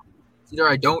I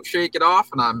don't shake it off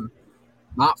and I'm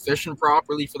not fishing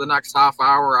properly for the next half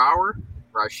hour, or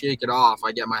I shake it off,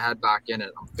 I get my head back in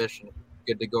it, I'm fishing,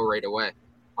 good to go right away.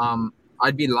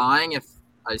 I'd be lying if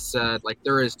I said, like,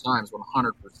 there is times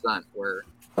 100% where,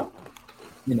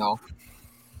 you know,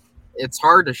 it's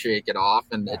hard to shake it off,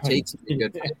 and it takes a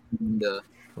good time to.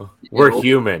 We're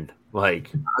human, like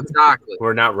exactly.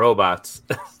 We're not robots,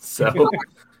 so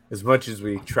as much as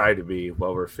we try to be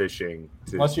while we're fishing,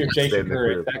 unless you're Jason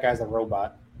Curry, that guy's a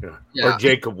robot, or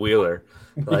Jacob Wheeler,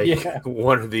 like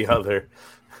one or the other.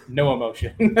 No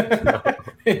emotion. No.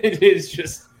 It is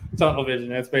just tunnel vision.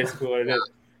 That's basically what it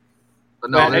is. But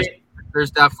no,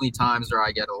 there's definitely times where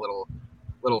I get a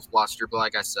little flustered. But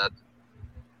like I said,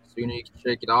 the sooner you can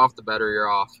shake it off, the better you're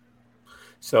off.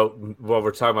 So while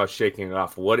we're talking about shaking it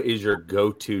off, what is your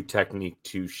go-to technique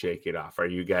to shake it off? Are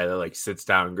you a guy that like sits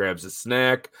down and grabs a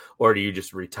snack, or do you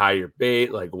just retie your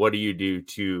bait? Like, what do you do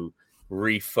to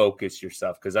refocus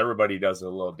yourself? Because everybody does it a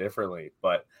little differently,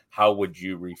 but how would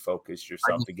you refocus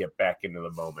yourself to get back into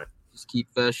the moment? Just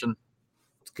keep fishing.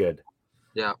 It's good.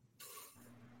 Yeah.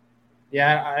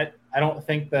 Yeah, I don't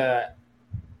think the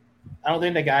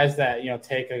guys that, you know,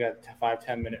 take like a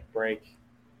 5-10 minute break,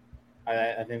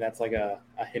 I think that's like a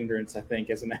hindrance, I think,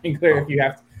 as an angler. If you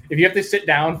have to sit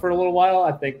down for a little while,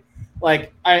 I think,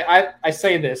 like, I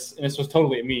say this, and this was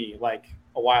totally me, like,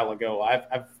 a while ago.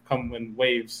 I've come in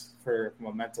waves from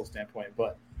a mental standpoint,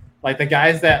 but like the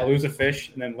guys that lose a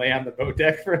fish and then lay on the boat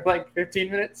deck for like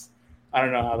 15 minutes, I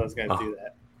don't know how those guys do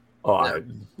that. Oh,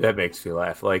 that makes me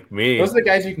laugh. Like me. Those are the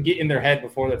guys you can get in their head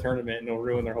before the tournament and it'll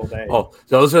ruin their whole day. Oh,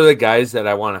 those are the guys that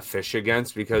I want to fish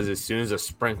against because as soon as a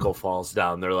sprinkle falls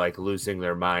down, they're like losing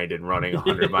their mind and running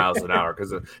 100 miles an hour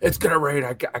because it's going to rain.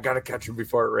 I got to catch them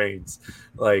before it rains.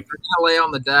 Like, you're going to lay on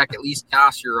the deck, at least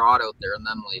cast your rod out there and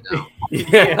then lay down.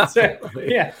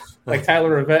 Yeah. Like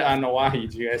Tyler Rivette on Hawaii.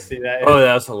 Did you guys see that? Oh,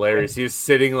 that was hilarious. He was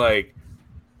sitting like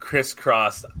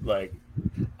crisscrossed, like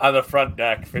on the front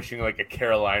deck fishing like a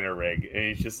Carolina rig, and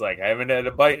he's just like, I haven't had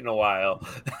a bite in a while.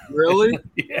 Really?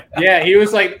 Yeah, he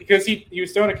was like, because he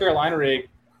was throwing a Carolina rig,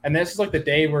 and this is like the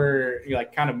day where he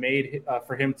like kind of made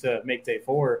for him to make day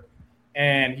 4,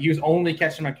 and he was only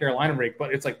catching my Carolina rig,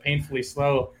 but it's like painfully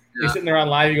slow. Yeah. He's sitting there on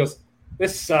live, he goes,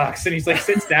 this sucks, and he's like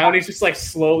sits down, he's just like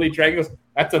slowly dragging, goes,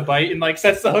 that's a bite, and like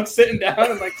sets the hook sitting down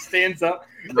and like stands up.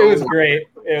 It was great.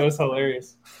 It was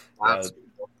hilarious.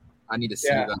 I need to see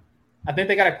that. I think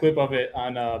they got a clip of it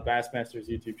on Bassmaster's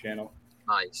YouTube channel.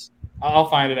 Nice. I'll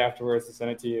find it afterwards to send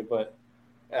it to you. But,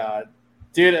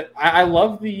 dude, I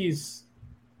love these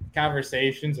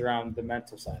conversations around the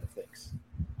mental side of things.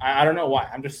 I don't know why.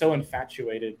 I'm just so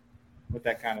infatuated with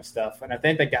that kind of stuff. And I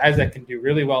think the guys that can do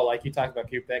really well, like you talked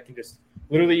about, Coop, that can just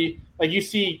literally, like you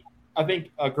see, I think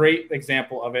a great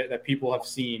example of it that people have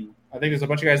seen. I think there's a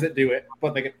bunch of guys that do it,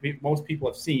 but like most people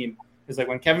have seen is like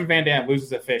when Kevin Van Dam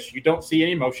loses a fish, you don't see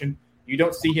any emotion. You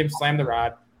don't see him slam the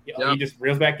rod. He just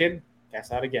reels back in,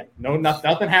 casts out again. No,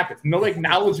 nothing happens. No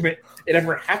acknowledgement it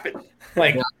ever happened.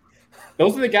 Like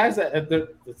those are the guys that's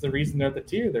the reason they're at the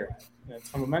tier they're at. And it's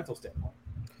from a mental standpoint.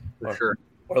 For sure.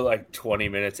 Or like 20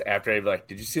 minutes after I'd be like,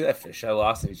 did you see that fish I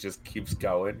lost? And he just keeps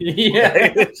going. Yeah.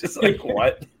 It's just like,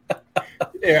 what?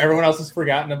 Yeah, everyone else has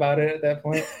forgotten about it at that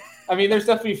point. I mean, there's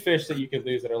definitely fish that you could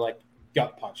lose that are like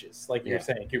gut punches, like you were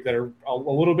saying, Coop, that are a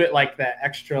little bit like that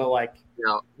extra, like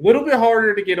a little bit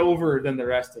harder to get over than the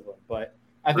rest of them. But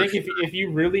I think if you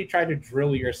really try to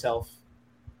drill yourself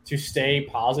to stay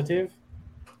positive,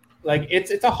 like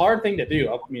it's a hard thing to do.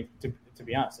 I mean, to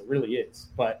be honest, it really is.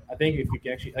 But I think if you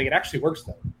can actually, like, it actually works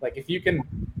though. Like if you can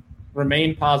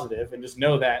remain positive and just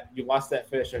know that you lost that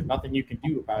fish, there's nothing you can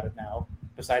do about it now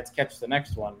besides catch the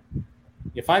next one,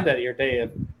 you find that your day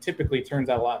typically turns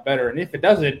out a lot better. And if it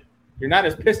doesn't, you're not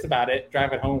as pissed about it.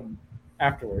 Drive it home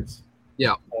afterwards.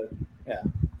 Yeah.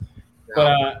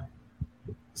 But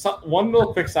one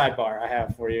little quick sidebar I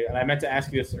have for you, and I meant to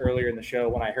ask you this earlier in the show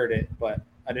when I heard it, but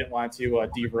I didn't want to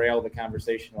derail the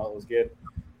conversation while it was good.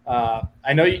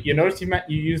 I know you noticed you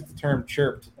used the term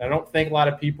chirped. I don't think a lot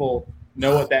of people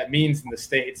know what that means in the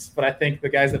States, but I think the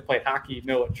guys that play hockey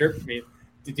know what chirped means.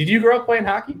 Did you grow up playing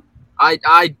hockey?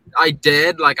 I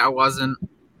did. Like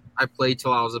I played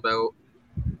till I was about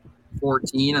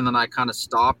 14, and then I kind of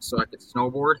stopped so I could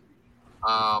snowboard.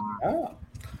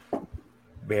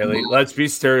 Bailey, let's be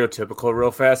stereotypical real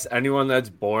fast. Anyone that's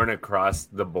born across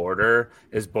the border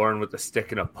is born with a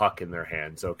stick and a puck in their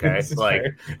hands, okay? Like,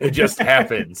 it just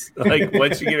happens. Like,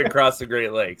 once you get across the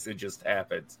Great Lakes, it just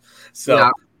happens.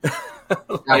 So,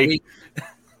 like,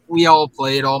 we all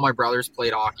played. All my brothers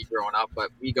played hockey growing up, but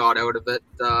we got out of it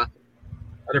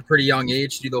at a pretty young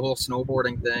age to do the whole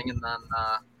snowboarding thing, and then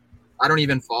I don't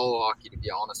even follow hockey, to be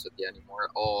honest with you, anymore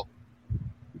at all.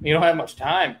 You don't have much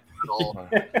time.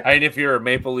 I mean, if you're a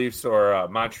Maple Leafs or a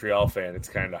Montreal fan, it's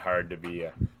kind of hard to be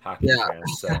a hockey fan.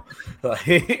 So,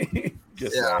 like,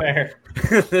 fair.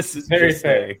 This is very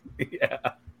fair.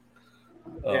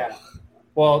 Yeah.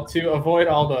 Well, to avoid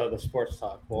all the sports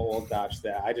talk, we'll dodge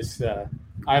that. I just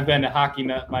I've been a hockey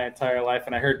nut my entire life,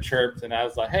 and I heard chirped, and I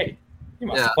was like, hey, you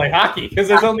must play hockey, because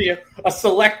there's only a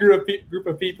select group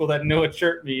of people that know what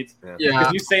chirp means.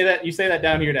 Because you say that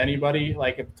down here to anybody,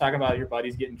 like if talking about your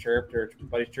buddies getting chirped or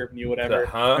buddies chirping you, whatever.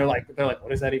 They're like,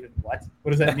 what is that even? What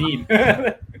does that mean?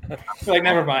 Like,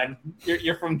 never mind.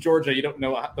 You're from Georgia. You don't know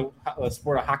what the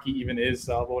sport of hockey even is,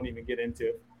 so I won't even get into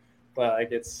it. But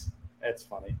like, it's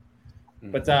funny.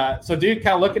 But so, dude,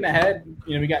 kind of looking ahead,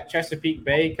 we got Chesapeake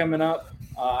Bay coming up.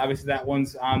 Obviously, that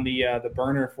one's on the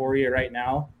burner for you right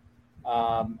now.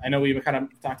 I know we kind of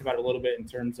talked about it a little bit in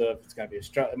terms of it's going to be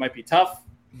it might be tough.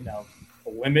 A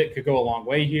limit could go a long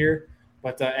way here.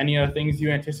 But any other things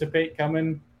you anticipate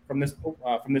coming from this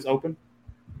Open?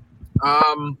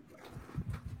 All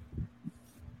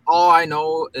I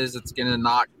know is it's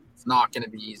not going to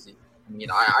be easy. I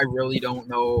mean, I really don't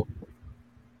know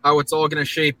how it's all going to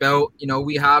shape out.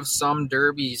 We have some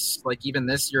derbies, like even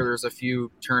this year, there's a few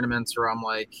tournaments where I'm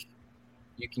like,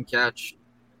 you can catch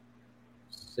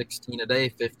 16 a day,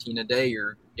 15 a day,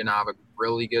 you're going to have a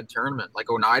really good tournament. Like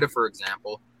Oneida, for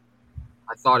example,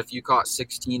 I thought if you caught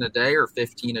 16 a day or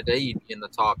 15 a day, you'd be in the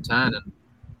top 10, and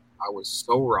I was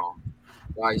so wrong.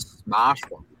 Guys smashed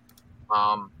them.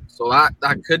 So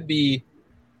that could be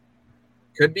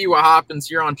what happens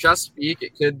here on Chesapeake.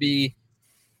 It could be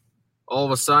all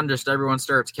of a sudden just everyone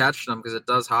starts catching them, because it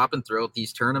does happen throughout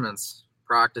these tournaments.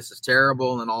 Practice is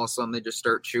terrible, and then all of a sudden they just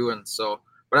start chewing. So,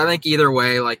 but I think either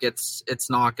way, like it's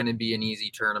not going to be an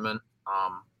easy tournament.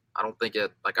 I don't think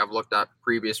it. Like, I've looked at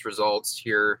previous results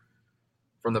here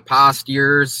from the past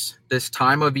years, this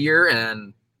time of year,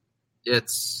 and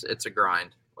it's a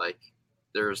grind. Like,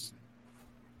 there's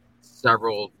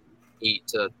several 8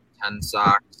 to 10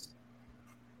 sacks,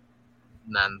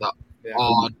 and then the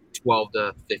odd 12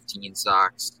 to 15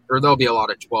 sacks, or there'll be a lot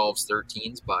of 12s,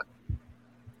 13s, but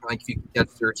I think if you get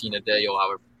 13 a day, you'll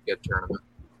have a good tournament.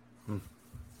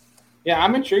 Yeah,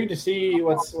 I'm intrigued to see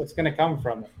what's going to come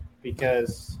from it,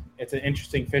 because it's an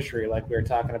interesting fishery, like we were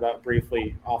talking about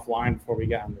briefly offline before we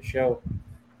got on the show.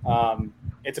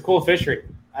 It's a cool fishery.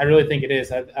 I really think it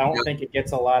is. I don't think it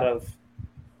gets a lot of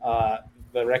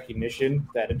the recognition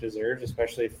that it deserves,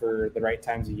 especially for the right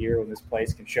times of year when this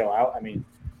place can show out. I mean,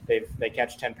 they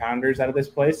catch 10-pounders out of this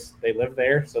place. They live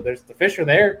there, so the fish are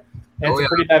there. And it's a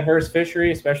pretty diverse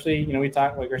fishery, especially, we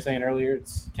talked, like we were saying earlier,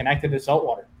 it's connected to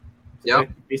saltwater. So there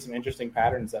could be some interesting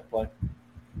patterns at play,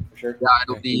 for sure. Yeah,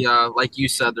 it'll be, like you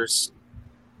said, there's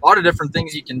a lot of different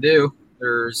things you can do.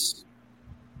 There's,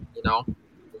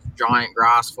 giant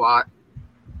grass flat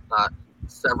that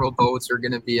several boats are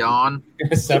going to be on.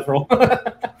 Several.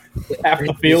 Half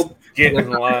the field. Get in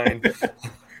line.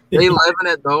 They live in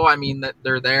it, though. I mean, that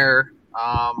they're there.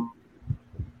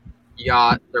 You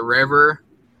got the river.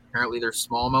 Apparently, there's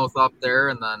smallmouth up there,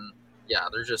 and then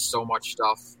there's just so much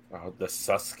stuff. Oh, the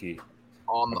Susky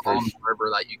on the river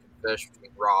that you can fish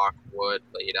between rock, wood,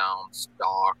 laydowns,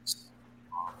 docks,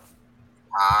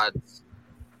 pads.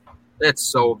 It's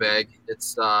so big.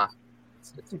 It's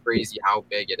crazy how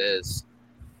big it is.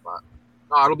 But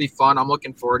no, it'll be fun. I'm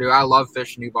looking forward to it. I love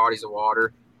fishing new bodies of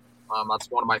water. That's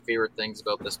one of my favorite things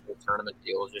about this whole tournament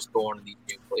deal, is just going to these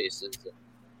new places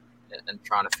and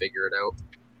trying to figure it out.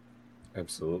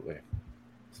 Absolutely.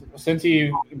 Since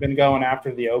you've been going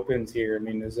after the opens here, I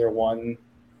mean, is there one?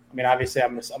 I mean, obviously,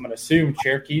 I'm going to assume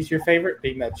Cherokee's your favorite,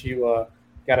 being that you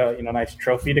got a nice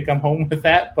trophy to come home with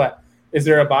that. But is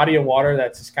there a body of water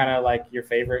that's just kind of like your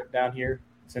favorite down here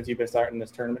since you've been starting this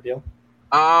tournament deal?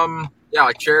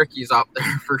 Like Cherokee's up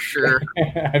there for sure.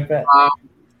 I bet.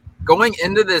 Going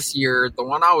into this year,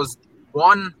 one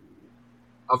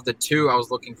of the two I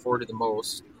was looking forward to the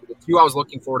most. The two I was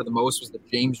looking forward to the most was the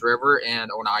James River and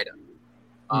Oneida.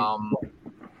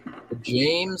 The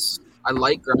James, I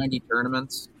like grindy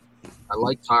tournaments. I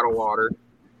like tidal water.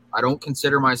 I don't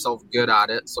consider myself good at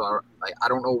it, so I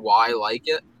don't know why I like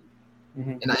it.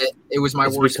 Mm-hmm. And it was my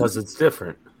worst. Because it's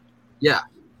different. Yeah,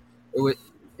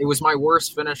 it was my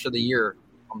worst finish of the year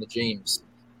on the James,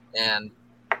 and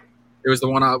it was the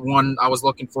one I was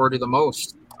looking forward to the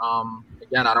most.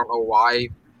 Again, I don't know why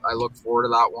I look forward to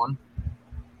that one.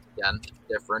 Again,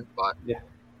 different, but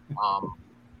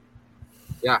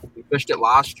we fished it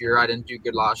last year. I didn't do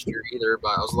good last year either,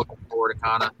 but I was looking forward to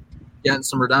kind of getting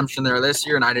some redemption there this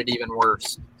year, and I did even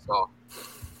worse. So,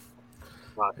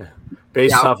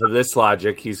 based off of this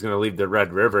logic, he's going to leave the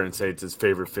Red River and say it's his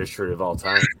favorite fishery of all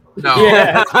time. No,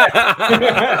 I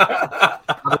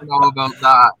don't know about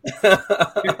that.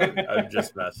 I'm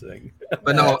just messing.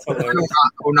 But no,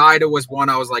 Oneida was one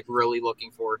I was like really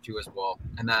looking forward to as well.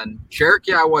 And then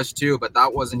Cherokee I was too, but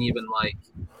that wasn't even like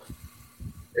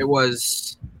it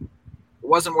wasn't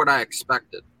what I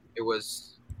expected. It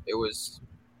wasn't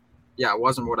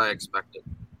what I expected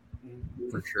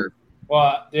for sure.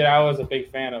 Well, dude, I was a big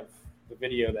fan of the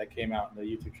video that came out on the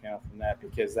YouTube channel from that,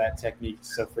 because that technique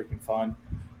is so freaking fun.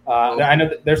 I know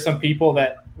that there's some people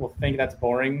that will think that's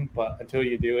boring, but until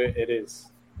you do it, it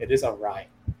is a ride.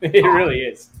 It really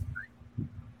is.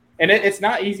 And it's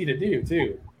not easy to do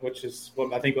too, which is what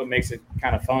makes it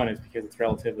kind of fun, is because it's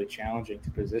relatively challenging to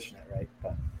position it right.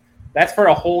 But that's for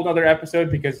a whole other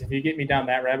episode, because if you get me down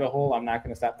that rabbit hole, I'm not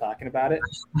going to stop talking about it.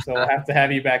 So I'll have to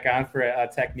have you back on for a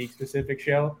technique specific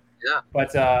show. Yeah.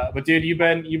 But dude, you've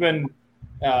been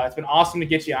it's been awesome to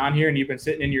get you on here, and you've been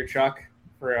sitting in your truck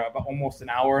for about almost an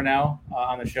hour now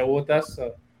on the show with us.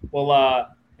 So we'll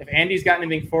if Andy's got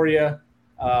anything for you,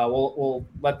 we'll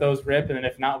let those rip, and then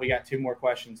if not, we got 2 more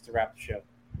questions to wrap the show.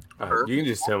 You can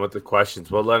just tell him with the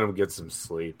questions. We'll let him get some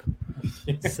sleep.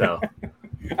 So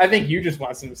I think you just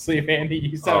want some sleep, Andy.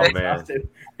 You sound exhausted.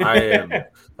 I am.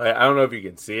 I don't know if you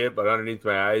can see it, but underneath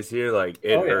my eyes here, like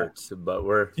it hurts. But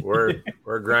we're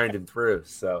grinding through.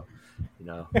 So,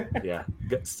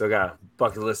 still got a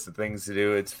bucket list of things to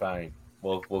do. It's fine.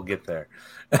 We'll get there.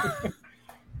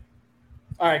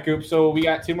 All right, Coop. So we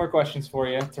got 2 more questions for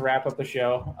you to wrap up the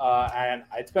show. And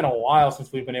it's been a while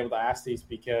since we've been able to ask these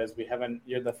because we haven't.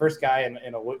 You're the first guy in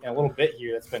a little bit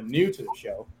here that's been new to the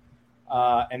show.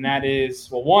 And that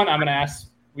is, well, one, I'm going to ask.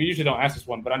 We usually don't ask this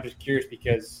one, but I'm just curious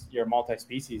because you're a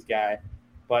multi-species guy.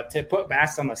 But to put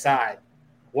bass on the side,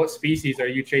 what species are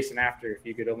you chasing after if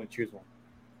you could only choose one?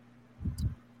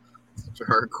 Such a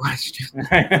hard question.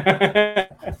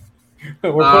 We're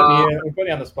putting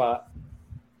you on the spot.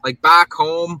 Like back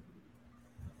home,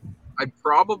 I'd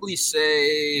probably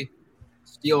say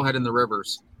steelhead in the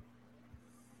rivers.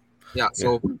 Yeah,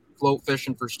 so float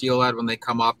fishing for steelhead when they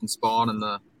come up and spawn in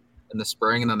the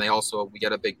spring, and then we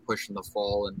get a big push in the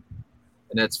fall, and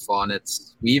it's fun.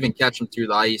 We even catch them through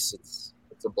the ice. It's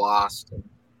a blast. And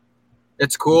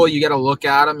it's cool. You get to look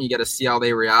at them. You get to see how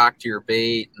they react to your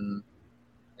bait, and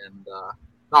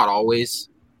not always.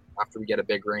 After we get a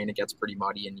big rain, it gets pretty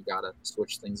muddy, and you got to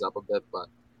switch things up a bit, but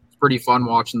pretty fun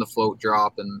watching the float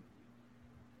drop and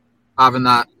having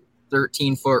that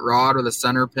 13-foot rod with a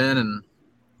center pin and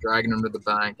dragging them to the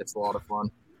bank. It's a lot of fun.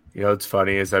 You know what's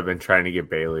funny is I've been trying to get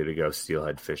Bailey to go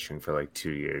steelhead fishing for like 2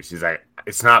 years. He's like,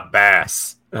 it's not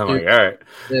bass. I'm like, all right.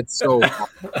 It's so fun.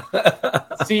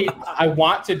 See, I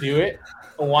want to do it.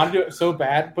 I want to do it so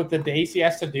bad, but the days he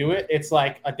has to do it, it's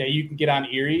like a day you can get on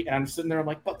Erie, and I'm sitting there, I'm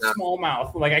like, but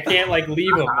smallmouth. Like, I can't, like,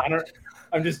 leave him.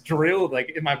 I'm just drilled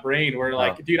like in my brain where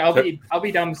like, dude, I'll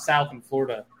be down south in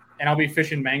Florida and I'll be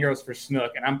fishing mangroves for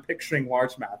snook and I'm picturing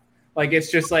largemouth. Like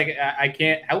it's just like I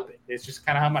can't help it. It's just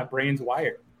kind of how my brain's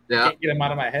wired. Yeah, I can't get them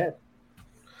out of my head.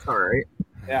 All right.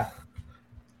 Yeah.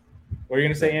 What are you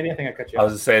gonna say, Andy? I think I cut you off. I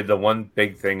was gonna say the one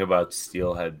big thing about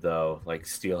steelhead though, like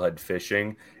steelhead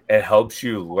fishing, it helps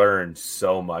you learn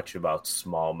so much about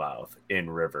smallmouth in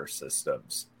river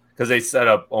systems because they set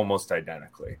up almost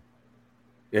identically.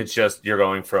 It's just you're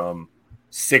going from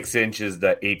 6 inches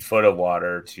to 8 foot of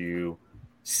water to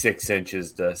 6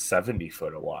 inches to 70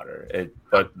 foot of water.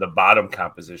 But the bottom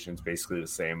composition is basically the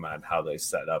same on how they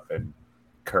set up in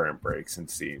current breaks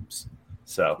and seams.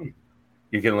 So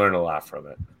you can learn a lot from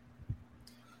it.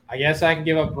 I guess I can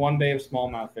give up 1 day of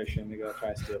smallmouth fishing to go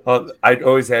try steelhead. Well, I'd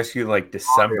always ask you like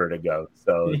December to go.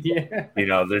 So, yeah.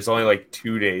 There's only like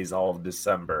 2 days all of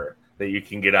December that you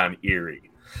can get on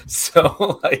Erie.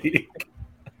 So like...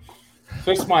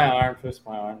 Twist my arm.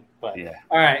 But yeah.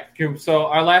 All right, Coop. So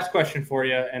our last question for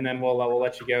you, and then we'll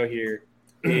let you go here,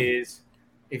 is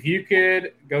if you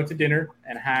could go to dinner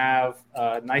and have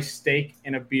a nice steak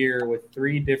and a beer with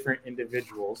 3 different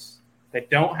individuals that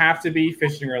don't have to be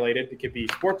fishing related. It could be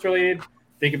sports related.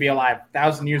 They could be alive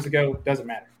 1,000 years ago. Doesn't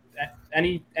matter.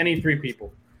 Any 3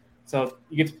 people. So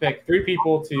you get to pick 3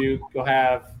 people to go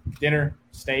have dinner,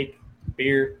 steak,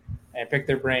 beer, and pick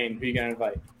their brain. Who are you going to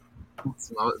invite?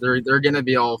 So they're going to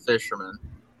be all fishermen.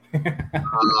 ABD.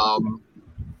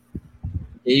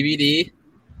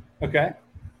 Okay.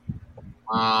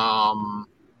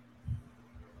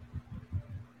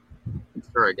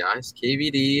 Sorry, guys.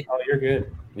 KVD. Oh, you're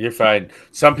good. You're fine.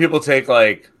 Some people take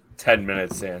like 10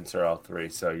 minutes to answer all 3,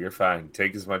 so you're fine.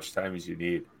 Take as much time as you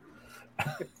need.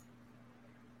 I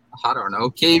don't know.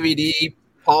 KVD,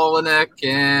 Polinick,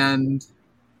 and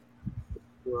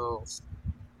who else?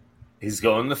 He's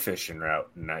going the fishing route.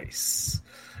 Nice.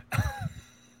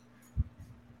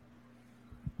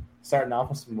 Starting off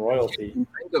with some royalty. I can't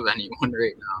think of anyone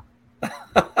right now.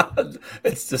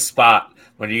 It's the spot.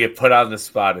 When you get put on the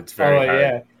spot, it's very hard.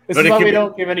 Yeah. This is why we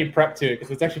don't give any prep to it, because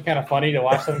it's actually kind of funny to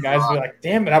watch some guys be like,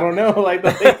 damn it, I don't know. And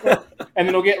then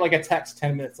they'll get like a text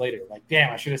 10 minutes later. Like,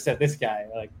 damn, I should have said this guy.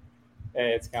 Like,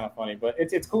 it's kind of funny. But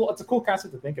it's cool. It's a cool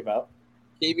concept to think about.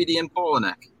 KVD and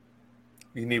Polinick.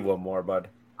 You need one more, bud.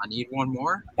 I need one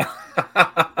more?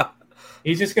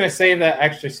 He's just going to save that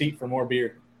extra seat for more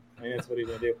beer. I mean, that's what he's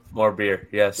going to do. More beer,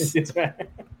 yes.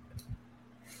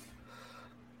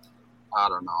 I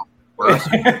don't know. We'll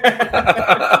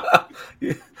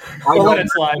let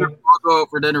it slide. I'll go out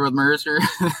for dinner with Mercer.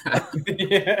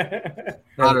 Yeah.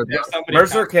 I don't know.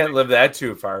 Mercer can't live that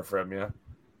too far from you.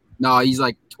 No, he's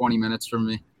like 20 minutes from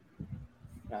me.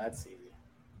 No, that's easy.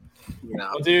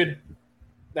 Yeah. Well, dude,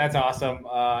 that's awesome.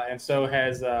 And so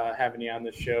has having you on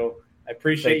the show. I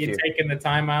appreciate you taking the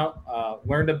time out.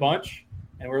 Learned a bunch.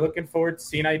 And we're looking forward to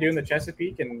seeing how you do in the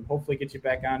Chesapeake and hopefully get you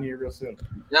back on here real soon.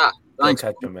 Yeah. Thanks.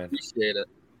 Man. Appreciate it.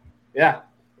 Yeah.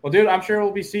 Well, dude, I'm sure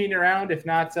we'll be seeing you around. If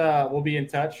not, we'll be in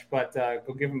touch. But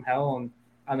go give them hell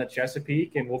on the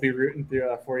Chesapeake, and we'll be rooting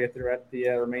for you throughout the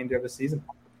remainder of the season.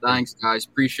 Thanks, guys.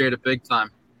 Appreciate it big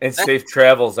time. And safe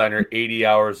travels on your 80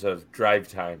 hours of drive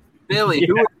time. Billy,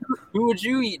 who would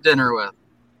you eat dinner with?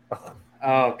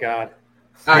 Oh, God.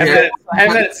 Okay. I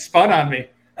haven't had it spun on me.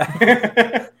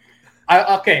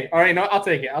 Okay, all right. No, I'll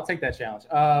take it. I'll take that challenge.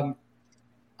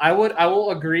 I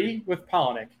will agree with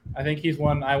Palaniuk. I think he's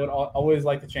one I would always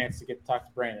like the chance to get to talk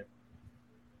to Brandon.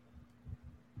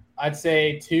 I'd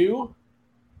say 2.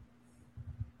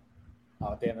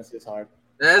 Oh damn, this is hard.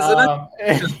 Isn't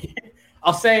it?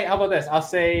 I'll say. How about this? I'll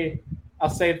say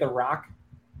The Rock,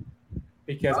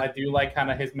 because I do like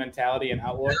kind of his mentality and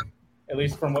outlook, at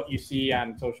least from what you see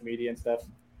on social media and stuff.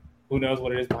 Who knows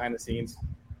what it is behind the scenes?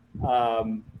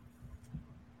 And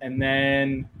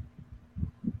then,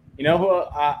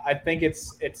 I think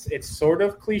it's sort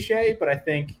of cliche, but I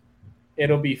think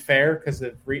it'll be fair because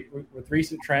with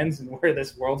recent trends and where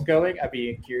this world's going, I'd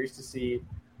be curious to see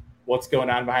what's going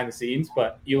on behind the scenes.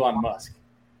 But Elon Musk,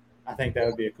 I think that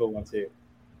would be a cool one too.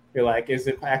 You're like, is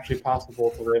it actually possible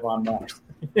to live on Mars?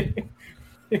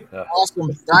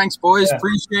 Awesome. Thanks, boys. Yeah.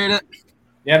 Appreciate it.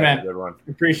 Yeah, man. Good one.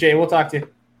 Appreciate it. We'll talk to you.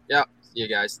 Yeah. See you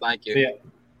guys. Thank you. See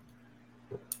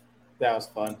ya. That was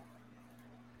fun.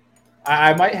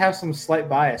 I might have some slight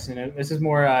bias, and this is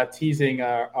more teasing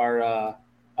our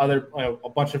other a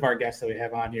bunch of our guests that we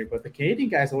have on here. But the Canadian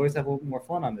guys always have a little more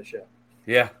fun on the show.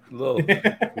 Yeah, a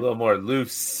little more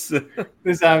loose.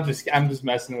 I'm just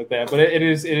messing with that, but it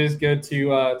is good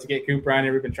to get Cooper on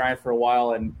here. We've been trying for a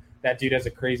while, and that dude has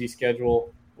a crazy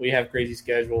schedule. We have crazy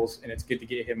schedules, and it's good to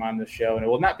get him on the show. And it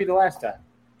will not be the last time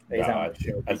that he's on the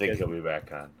show. I think he'll be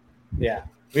back on. Yeah,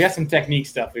 we got some technique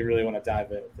stuff we really want to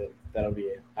dive in. That'll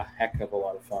be a heck of a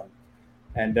lot of fun.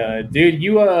 And dude,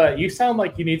 you sound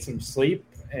like you need some sleep,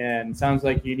 and sounds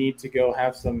like you need to go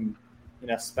have some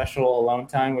special alone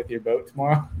time with your boat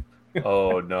tomorrow.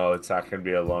 Oh no, it's not going to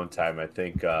be alone time. I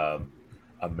think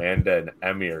Amanda and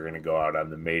Emmy are going to go out on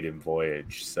the maiden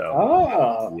voyage.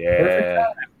 So yeah,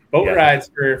 boat rides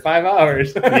for 5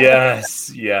 hours.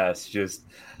 yes, just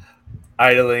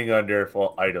driving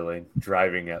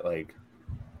at like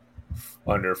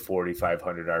under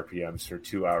 4,500 RPMs for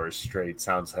 2 hours straight.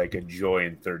 Sounds like a joy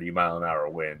in 30-mile-an-hour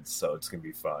winds. So it's going to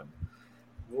be fun.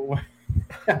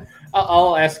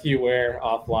 I'll ask you where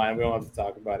offline. We don't have to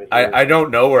talk about it here. I don't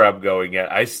know where I'm going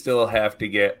yet. I still have to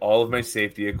get all of my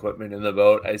safety equipment in the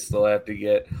boat. I still have to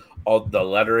get all the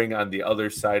lettering on the other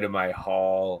side of my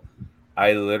hull.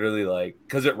 I literally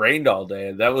because it rained all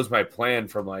day. That was my plan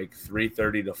from like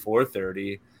 3:30 to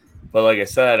 4:30. But like I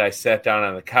said, I sat down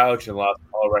on the couch and lost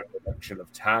all recollection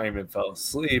of time and fell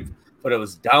asleep. But it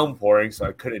was downpouring, so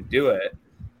I couldn't do it.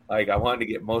 I wanted to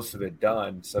get most of it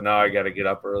done. So now I got to get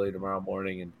up early tomorrow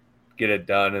morning and get it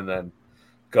done, and then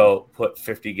go put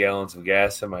 50 gallons of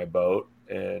gas in my boat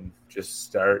and just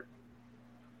start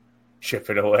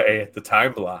chipping away at the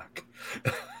time block.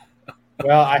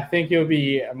 Well, I think you'll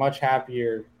be much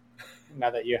happier now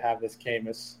that you have this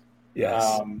Camus.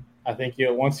 Yes. I think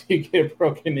once you get it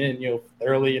broken in, you'll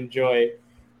thoroughly enjoy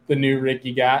the new rig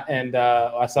you got. And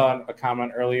I saw a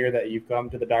comment earlier that you've come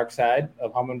to the dark side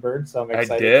of Humminbird, so I'm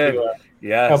excited to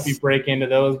help you break into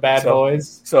those bad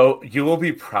boys. So you will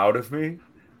be proud of me.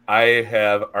 I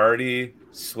have already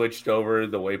switched over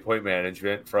the waypoint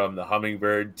management from the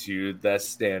Humminbird to the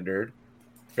standard.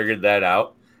 Figured that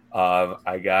out.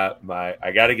 I got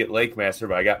to get Lake Master,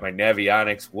 but I got my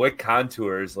Navionics with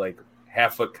contours, like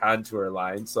half-foot contour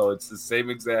line. So it's the same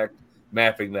exact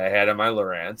mapping that I had on my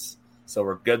Lowrance. So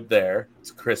we're good there.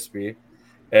 It's crispy.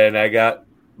 And I got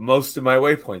most of my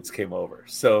waypoints came over.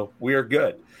 So we are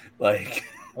good. Well,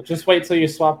 just wait till you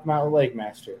swap them out with Lake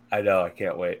Master. I know. I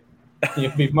can't wait.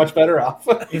 You'll be much better off.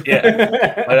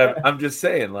 Yeah. But I'm just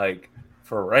saying,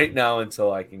 for right now,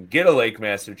 until I can get a Lake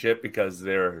Master chip, because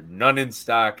there are none in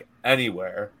stock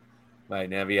anywhere, my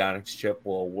Navionics chip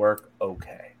will work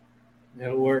okay.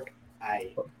 It'll work.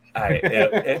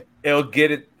 It'll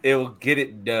get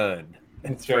it done.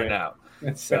 That's for right. now.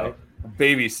 That's so right.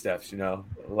 Baby steps,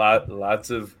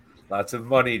 lots of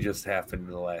money just happened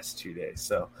in the last 2 days.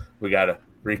 So we got to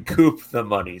recoup the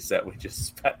monies that we just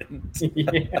spent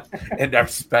and are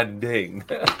spending.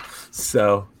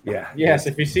 So yeah. Yes.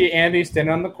 If you see Andy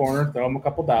standing on the corner, throw him a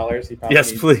couple dollars.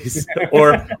 Yes, please.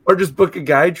 or just book a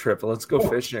guide trip. Let's go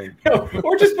fishing.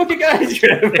 Or just book a guide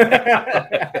trip.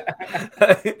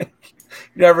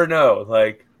 You never know.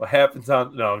 What happens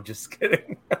on? No, I'm just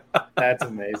kidding. That's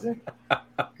amazing.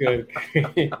 Good.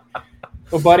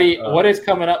 Well, buddy, what is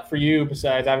coming up for you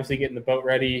besides obviously getting the boat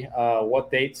ready? What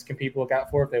dates can people look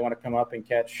out for if they want to come up and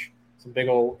catch some big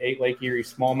old 8 Lake Erie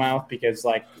smallmouth? Because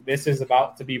this is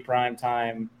about to be prime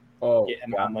time.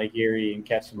 Getting on Lake Erie and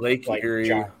catching Lake Erie.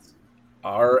 Giants.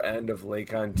 Our end of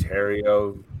Lake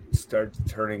Ontario starts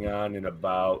turning on in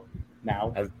about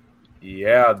now.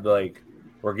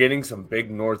 We're getting some big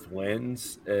north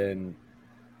winds, and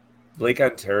Lake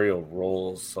Ontario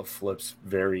rolls, so flips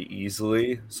very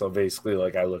easily. So basically,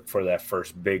 like I look for that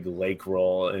first big lake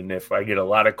roll, and if I get a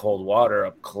lot of cold water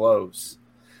up close,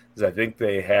 because I think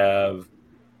they have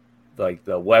like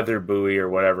the weather buoy or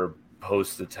whatever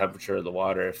posts the temperature of the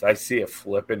water. If I see a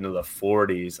flip into the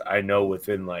 40s, I know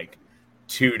within like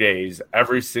 2 days,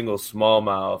 every single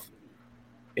smallmouth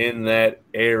in that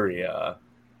area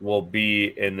will be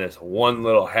in this one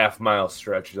little half-mile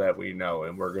stretch that we know,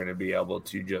 and we're going to be able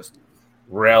to just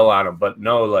rail on them. But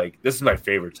no, like this is my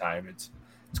favorite time. It's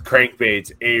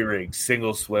crankbaits, A-rigs,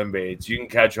 single swim baits. You can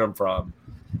catch them from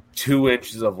 2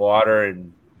 inches of water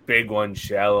and big ones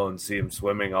shallow and see them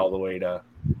swimming all the way to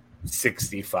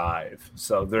 65.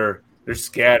 So they're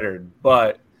scattered,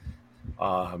 but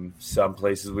some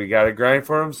places we got to grind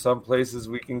for them. Some places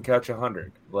we can catch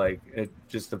 100. Like it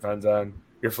just depends on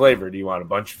your flavor. Do you want a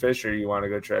bunch of fish or you want to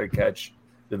go try to catch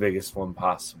the biggest one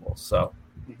possible? So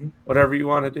whatever you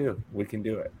want to do, we can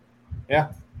do it.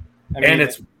 Yeah. And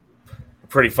it's a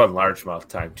pretty fun largemouth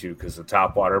time too, because the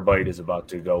topwater bite is about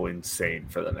to go insane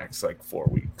for the next like 4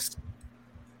 weeks.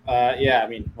 Yeah, I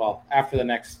mean, well, after the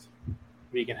next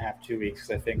week and a half, 2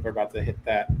 weeks, I think we're about to hit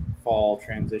that fall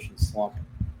transition slump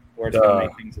where it's going to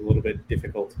make things a little bit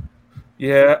difficult.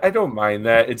 Yeah, I don't mind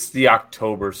that. It's the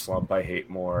October slump I hate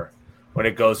more. When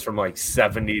it goes from like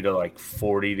 70 to like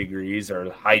 40 degrees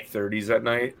or high 30s at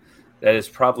night, that is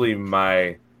probably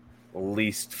my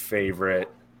least favorite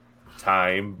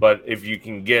time. But if you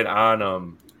can get on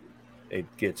them, it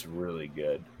gets really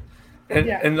good.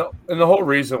 And the whole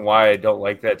reason why I don't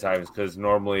like that time is because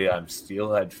normally I'm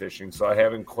steelhead fishing, so I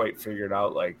haven't quite figured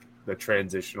out like the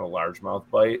transitional largemouth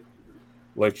bite,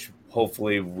 which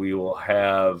hopefully we will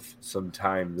have some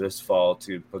time this fall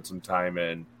to put some time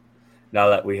in. Now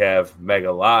that we have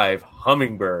Mega Live,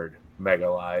 Humminbird Mega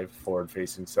Live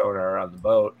forward-facing sonar on the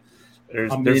boat,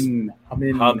 hum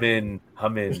in.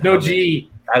 There's no G.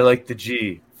 I like the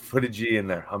G. Put a G in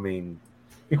there.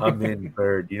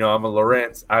 Humminbird. You know, I'm a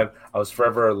Lowrance. I was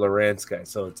forever a Lowrance guy,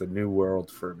 so it's a new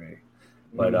world for me.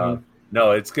 But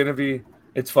no,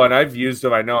 it's fun. I've used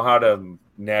them. I know how to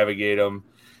navigate them.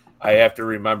 I have to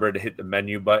remember to hit the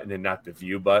menu button and not the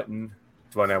view button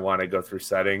when I want to go through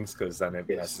settings, because then it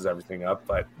messes everything up.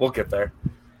 But we'll get there.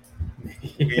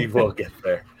 We will get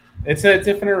there. It's a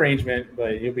different arrangement,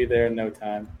 but you'll be there in no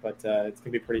time. But it's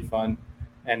going to be pretty fun.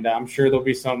 And I'm sure there'll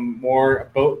be some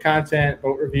more boat content,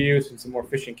 boat reviews, and some more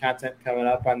fishing content coming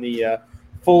up on the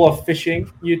Full of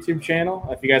Fishing YouTube channel.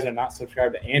 If you guys are not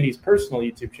subscribed to Andy's personal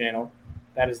YouTube channel,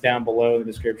 that is down below in the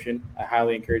description. I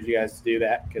highly encourage you guys to do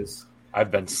that because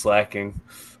I've been slacking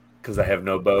because I have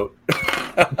no boat.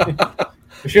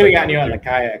 We should have gotten you on the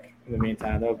kayak in the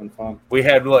meantime. That would have been fun. We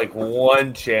had like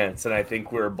one chance, and I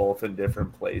think we were both in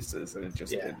different places, and it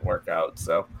just didn't work out.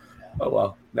 So, oh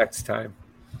well, next time.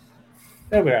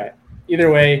 That'll be all right. Either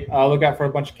way, look out for a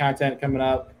bunch of content coming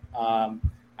up.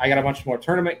 I got a bunch more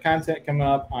tournament content coming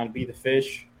up on Be the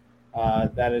Fish.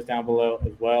 That is down below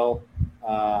as well.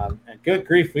 And good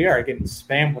grief, we are getting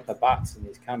spammed with the bots in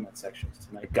these comment sections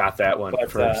tonight. Got that one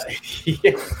first.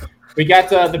 We got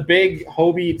the big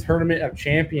Hobie Tournament of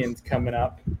Champions coming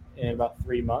up in about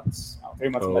 3 months. 3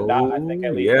 months on the dot, I think.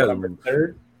 I leave November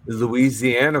 3rd.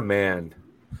 Louisiana man.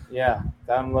 Yeah,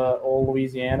 down in old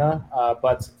Louisiana.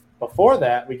 But before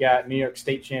that, we got New York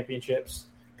State Championships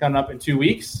coming up in 2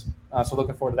 weeks. So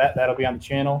looking forward to that. That'll be on the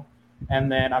channel.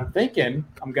 And then I'm thinking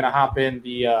I'm going to hop in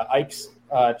the Ike's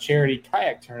Charity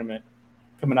Kayak Tournament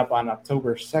coming up on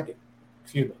October 2nd.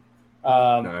 Excuse me.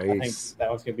 Nice. I think that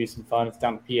one's going to be some fun. It's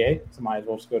down to PA, so might as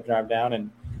well just go drive down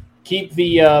and keep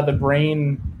the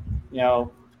brain,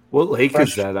 What lake fresh.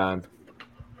 is that on?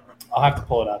 I'll have to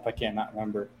pull it up. I can't not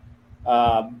remember.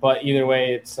 But either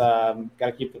way, it's got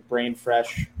to keep the brain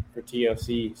fresh for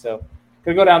TOC. So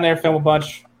going to go down there, film a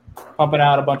bunch, pumping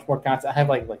out a bunch more content. I have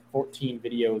like 14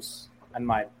 videos on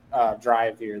my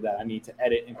drive here that I need to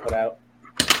edit and put out.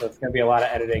 So it's going to be a lot of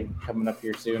editing coming up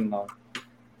here soon.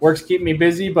 Work's keeping me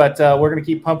busy, but we're going to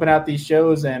keep pumping out these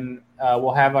shows, and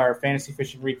we'll have our fantasy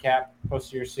fishing recap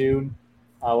posted here soon.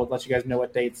 We'll let you guys know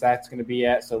what dates that's going to be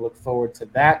at, so look forward to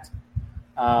that.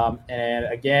 And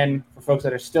again, for folks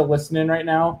that are still listening right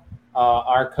now,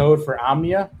 our code for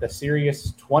Omnia, the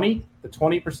Sirius 20, the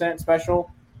 20%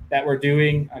 special that we're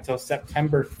doing until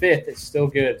September 5th is still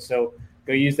good. So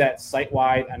go use that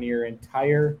site-wide on your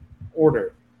entire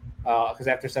order. Because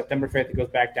after September 5th, it goes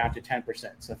back down to 10%.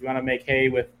 So if you want to make hay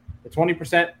with the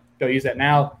 20%, go use that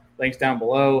now. Links down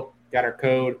below. Got our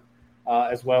code,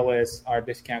 as well as our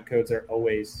discount codes are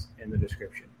always in the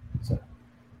description. So,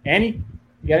 Annie,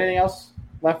 you got anything else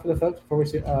left for the folks before we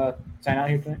sign out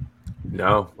here tonight?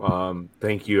 No.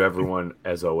 Thank you, everyone,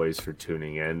 as always, for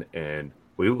tuning in, and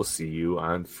we will see you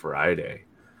on Friday.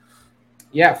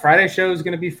 Yeah, Friday show is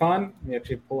going to be fun. Let me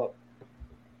actually pull up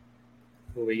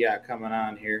who we got coming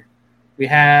on here. We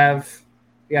got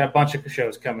a bunch of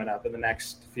shows coming up in the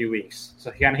next few weeks.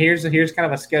 So here's kind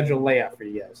of a schedule layout for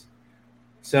you guys.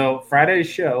 So Friday's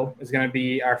show is going to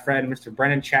be our friend Mr.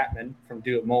 Brennan Chapman from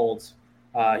Do It Molds.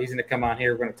 He's going to come on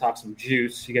here. We're going to talk some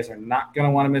juice. You guys are not going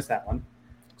to want to miss that one.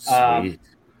 Sweet.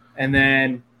 And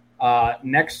then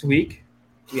next week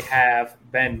we have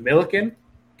Ben Milliken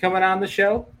coming on the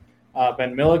show.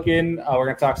 Ben Milliken, we're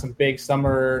going to talk some big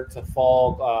summer to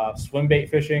fall swim bait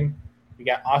fishing. We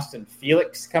got Austin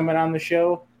Felix coming on the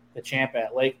show, the champ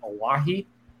at Lake Oahe.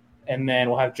 And then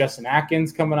we'll have Justin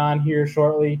Atkins coming on here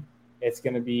shortly. It's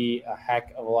going to be a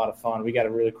heck of a lot of fun. We got a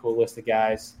really cool list of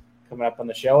guys coming up on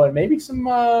the show, and maybe some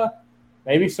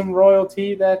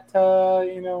royalty that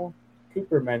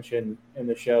Cooper mentioned in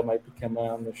the show might be coming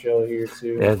on the show here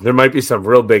soon. Yeah, there might be some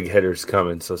real big hitters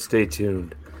coming, so stay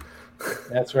tuned.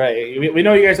 That's right. We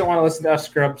know you guys don't want to listen to us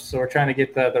scrubs, so we're trying to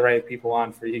get the right people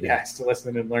on for you guys to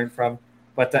listen and learn from.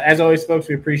 But as always, folks,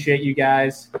 we appreciate you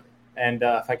guys. And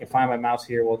if I can find my mouse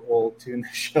here, we'll tune the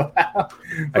show out.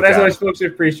 But as always, folks, we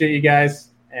appreciate you guys,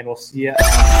 and we'll see you.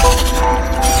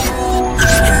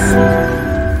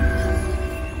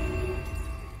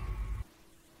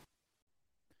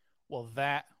 Well,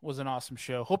 that was an awesome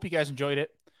show. Hope you guys enjoyed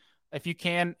it. If you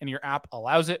can and your app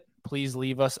allows it, please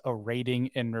leave us a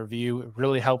rating and review. It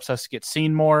really helps us get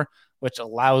seen more, which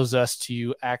allows us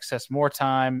to access more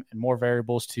time and more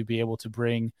variables to be able to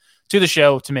bring to the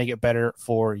show to make it better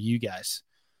for you guys.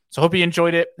 So hope you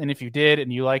enjoyed it. And if you did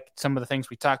and you liked some of the things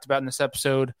we talked about in this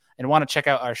episode and want to check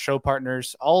out our show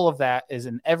partners, all of that is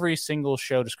in every single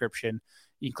show description.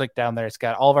 You can click down there. It's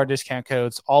got all of our discount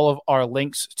codes, all of our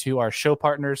links to our show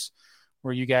partners,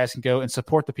 where you guys can go and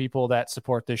support the people that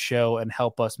support this show and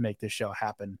help us make this show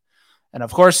happen. And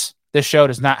of course, this show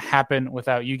does not happen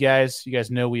without you guys. You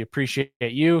guys know we appreciate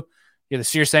you. You're the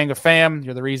Sear Sanga fam.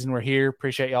 You're the reason we're here.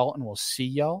 Appreciate y'all, and we'll see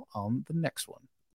y'all on the next one.